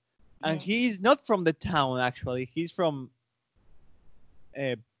 And Mhm. he's not from the town actually. He's from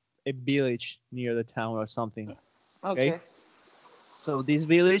a, a village near the town or something. Okay, Okay. so this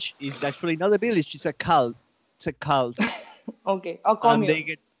village is actually not a village. It's a cult. It's a cult, Okay. A and they commune.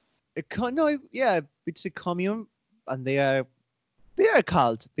 get no, yeah, it's a commune, and they are a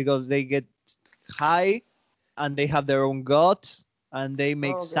cult because they get high and they have their own gods and they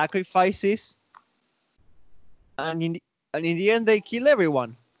make Oh, okay. sacrifices and in the end they kill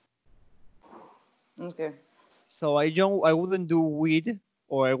everyone. Okay. So I wouldn't do weed,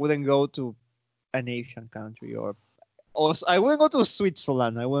 or I wouldn't go to an Asian country, or I wouldn't go to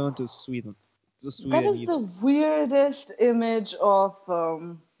Switzerland. I wouldn't go to Sweden. to That Sweden is either. the weirdest image of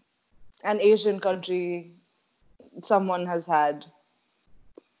an Asian country someone has had,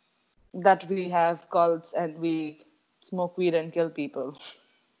 that we have cults and we smoke weed and kill people.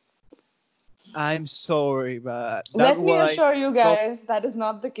 I'm sorry, but that's Let me what I assure you thought. guys, that is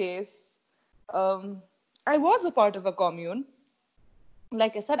not the case. Um, I was a part of a commune.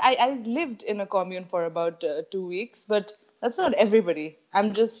 Like I said, I lived in a commune for about 2 weeks, but that's not everybody.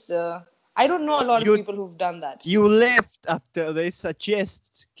 I don't know a lot of You people who've done that. you left after they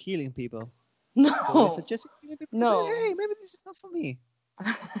suggest killing people. So they No, suggested killing people. You say, no. hey, maybe this is not for me.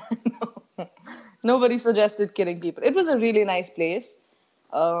 No. Nobody suggested killing people. It was a really nice place.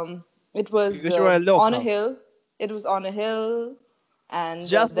 It was Because you're a on a local. hill. It was on a hill,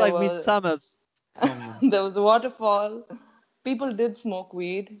 and Just there like was Midsummer's commune. there was a waterfall. People did smoke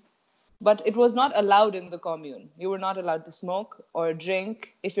weed, but it was not allowed in the commune. You were not allowed to smoke or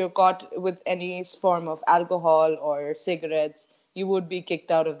drink. If you're caught with any form of alcohol or cigarettes, you would be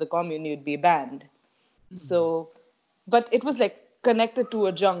kicked out of the commune. You'd be banned. So, but it was like connected to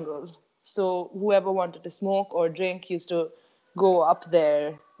a jungle. So whoever wanted to smoke or drink used to go up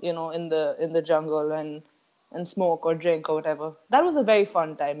there, in the jungle and smoke or drink or whatever. That was a very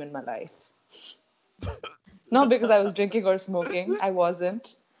fun time in my life. Not because I was drinking or smoking, I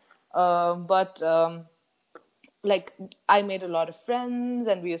wasn't. But like I made a lot of friends,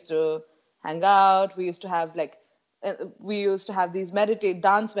 and we used to hang out. We used to have these meditate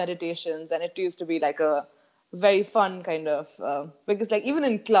dance meditations, and it used to be like a very fun kind of because like even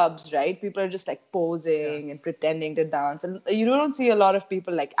in clubs, right? People are just like Yeah. posing and pretending to dance, and you don't see a lot of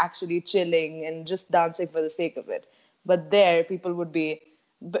people like actually chilling and just dancing for the sake of it. But there, people would be.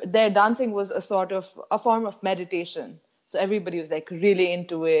 Their dancing was a sort of a form of meditation, so everybody was like really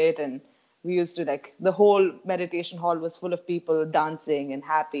into it, and we used to like the whole meditation hall was full of people dancing and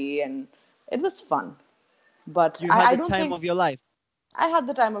happy, and it was fun. But You I, had I the don't time think of your life. I had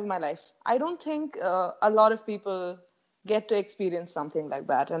the time of my life. I don't think a lot of people get to experience something like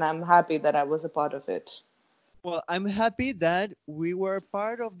that, and I'm happy that I was a part of it. Well, I'm happy that we were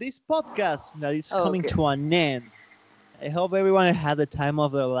part of this podcast that is Oh, coming okay. to an end. I hope everyone had the time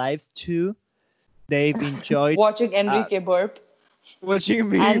of their life too. They've enjoyed Watching uh, Enrique burp watching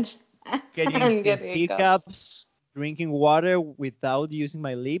me and getting and the get hiccups. hiccups, drinking water without using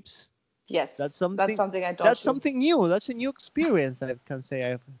my lips. That's Yes, that's something. something I That's taught you. something new. That's a new experience. I can say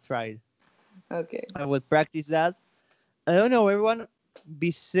I've tried. Okay. I will practice that. I don't know, everyone.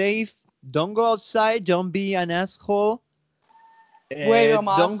 Be safe. Don't go outside. Don't be an asshole. Wear your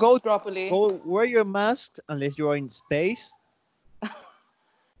Don't masks go. properly. Go wear your mask unless you are in space.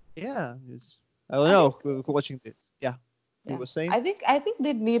 Yeah, I don't I know. think We're watching this. Yeah, you Yeah, were saying I think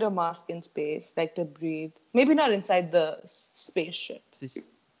they'd need a mask in space, like to breathe. Maybe not inside the spaceship, this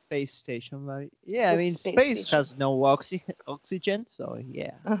space station, but yeah, I the mean space space station. has no oxygen, so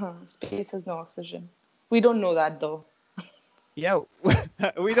yeah, Space has no oxygen. We don't know that though. yeah.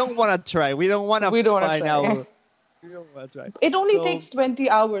 We don't want to try. We don't want to We don't want to find try. out. We don't want to try. It only So takes 20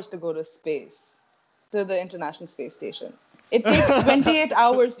 hours to go to space, to the International Space Station. It takes 28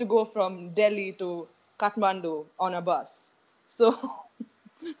 hours to go from Delhi to Kathmandu on a bus. So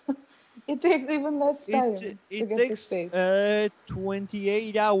it takes even less time to it get to takes space.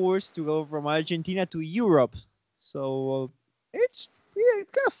 28 hours to go from Argentina to Europe. So it's yeah,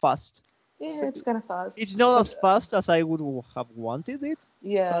 kind of fast. Yeah, So it's kind of it's fast. not But as fast as I would have wanted it,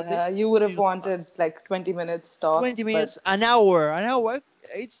 but yeah, it's you would have still wanted fast. like 20 minutes top, 20 but minutes, an hour.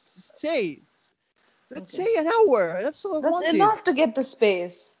 It's say, let's okay. say an hour. That's what I That's wanted. enough to get to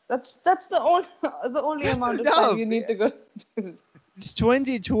space. That's the only the only That's amount of time enough. you need to go to space. It's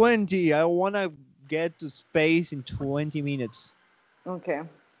 2020. I want to get to space in 20 minutes. Okay.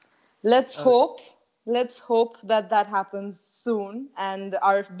 Let's Uh, hope let's hope that that happens soon and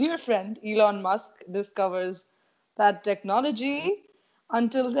our dear friend Elon Musk discovers that technology.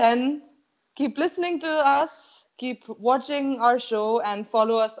 Until then, keep listening to us, keep watching our show and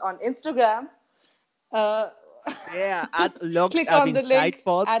follow us on Instagram. Uh, yeah, at Locked click Up on the Inside link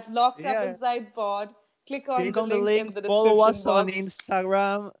Pod. at Locked Up Yeah, Inside Pod. Click on click the on the link link. in the Follow description us on box.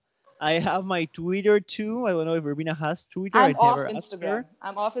 Instagram. I have my Twitter too. I don't know if Rubina has Twitter. I I'm never off asked her. Instagram.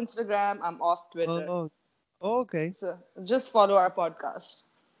 I'm off Instagram. I'm off Twitter. Oh, okay. So just follow our podcast.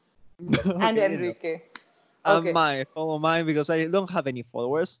 And Okay, Enrique. And Okay. mine, follow mine because I don't have any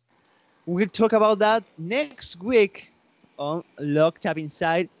followers. We'll talk about that next week on Locked Up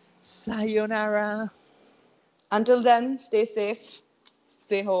Inside. Sayonara. Until then, stay safe.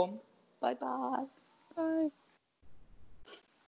 Stay home. Bye bye. Bye.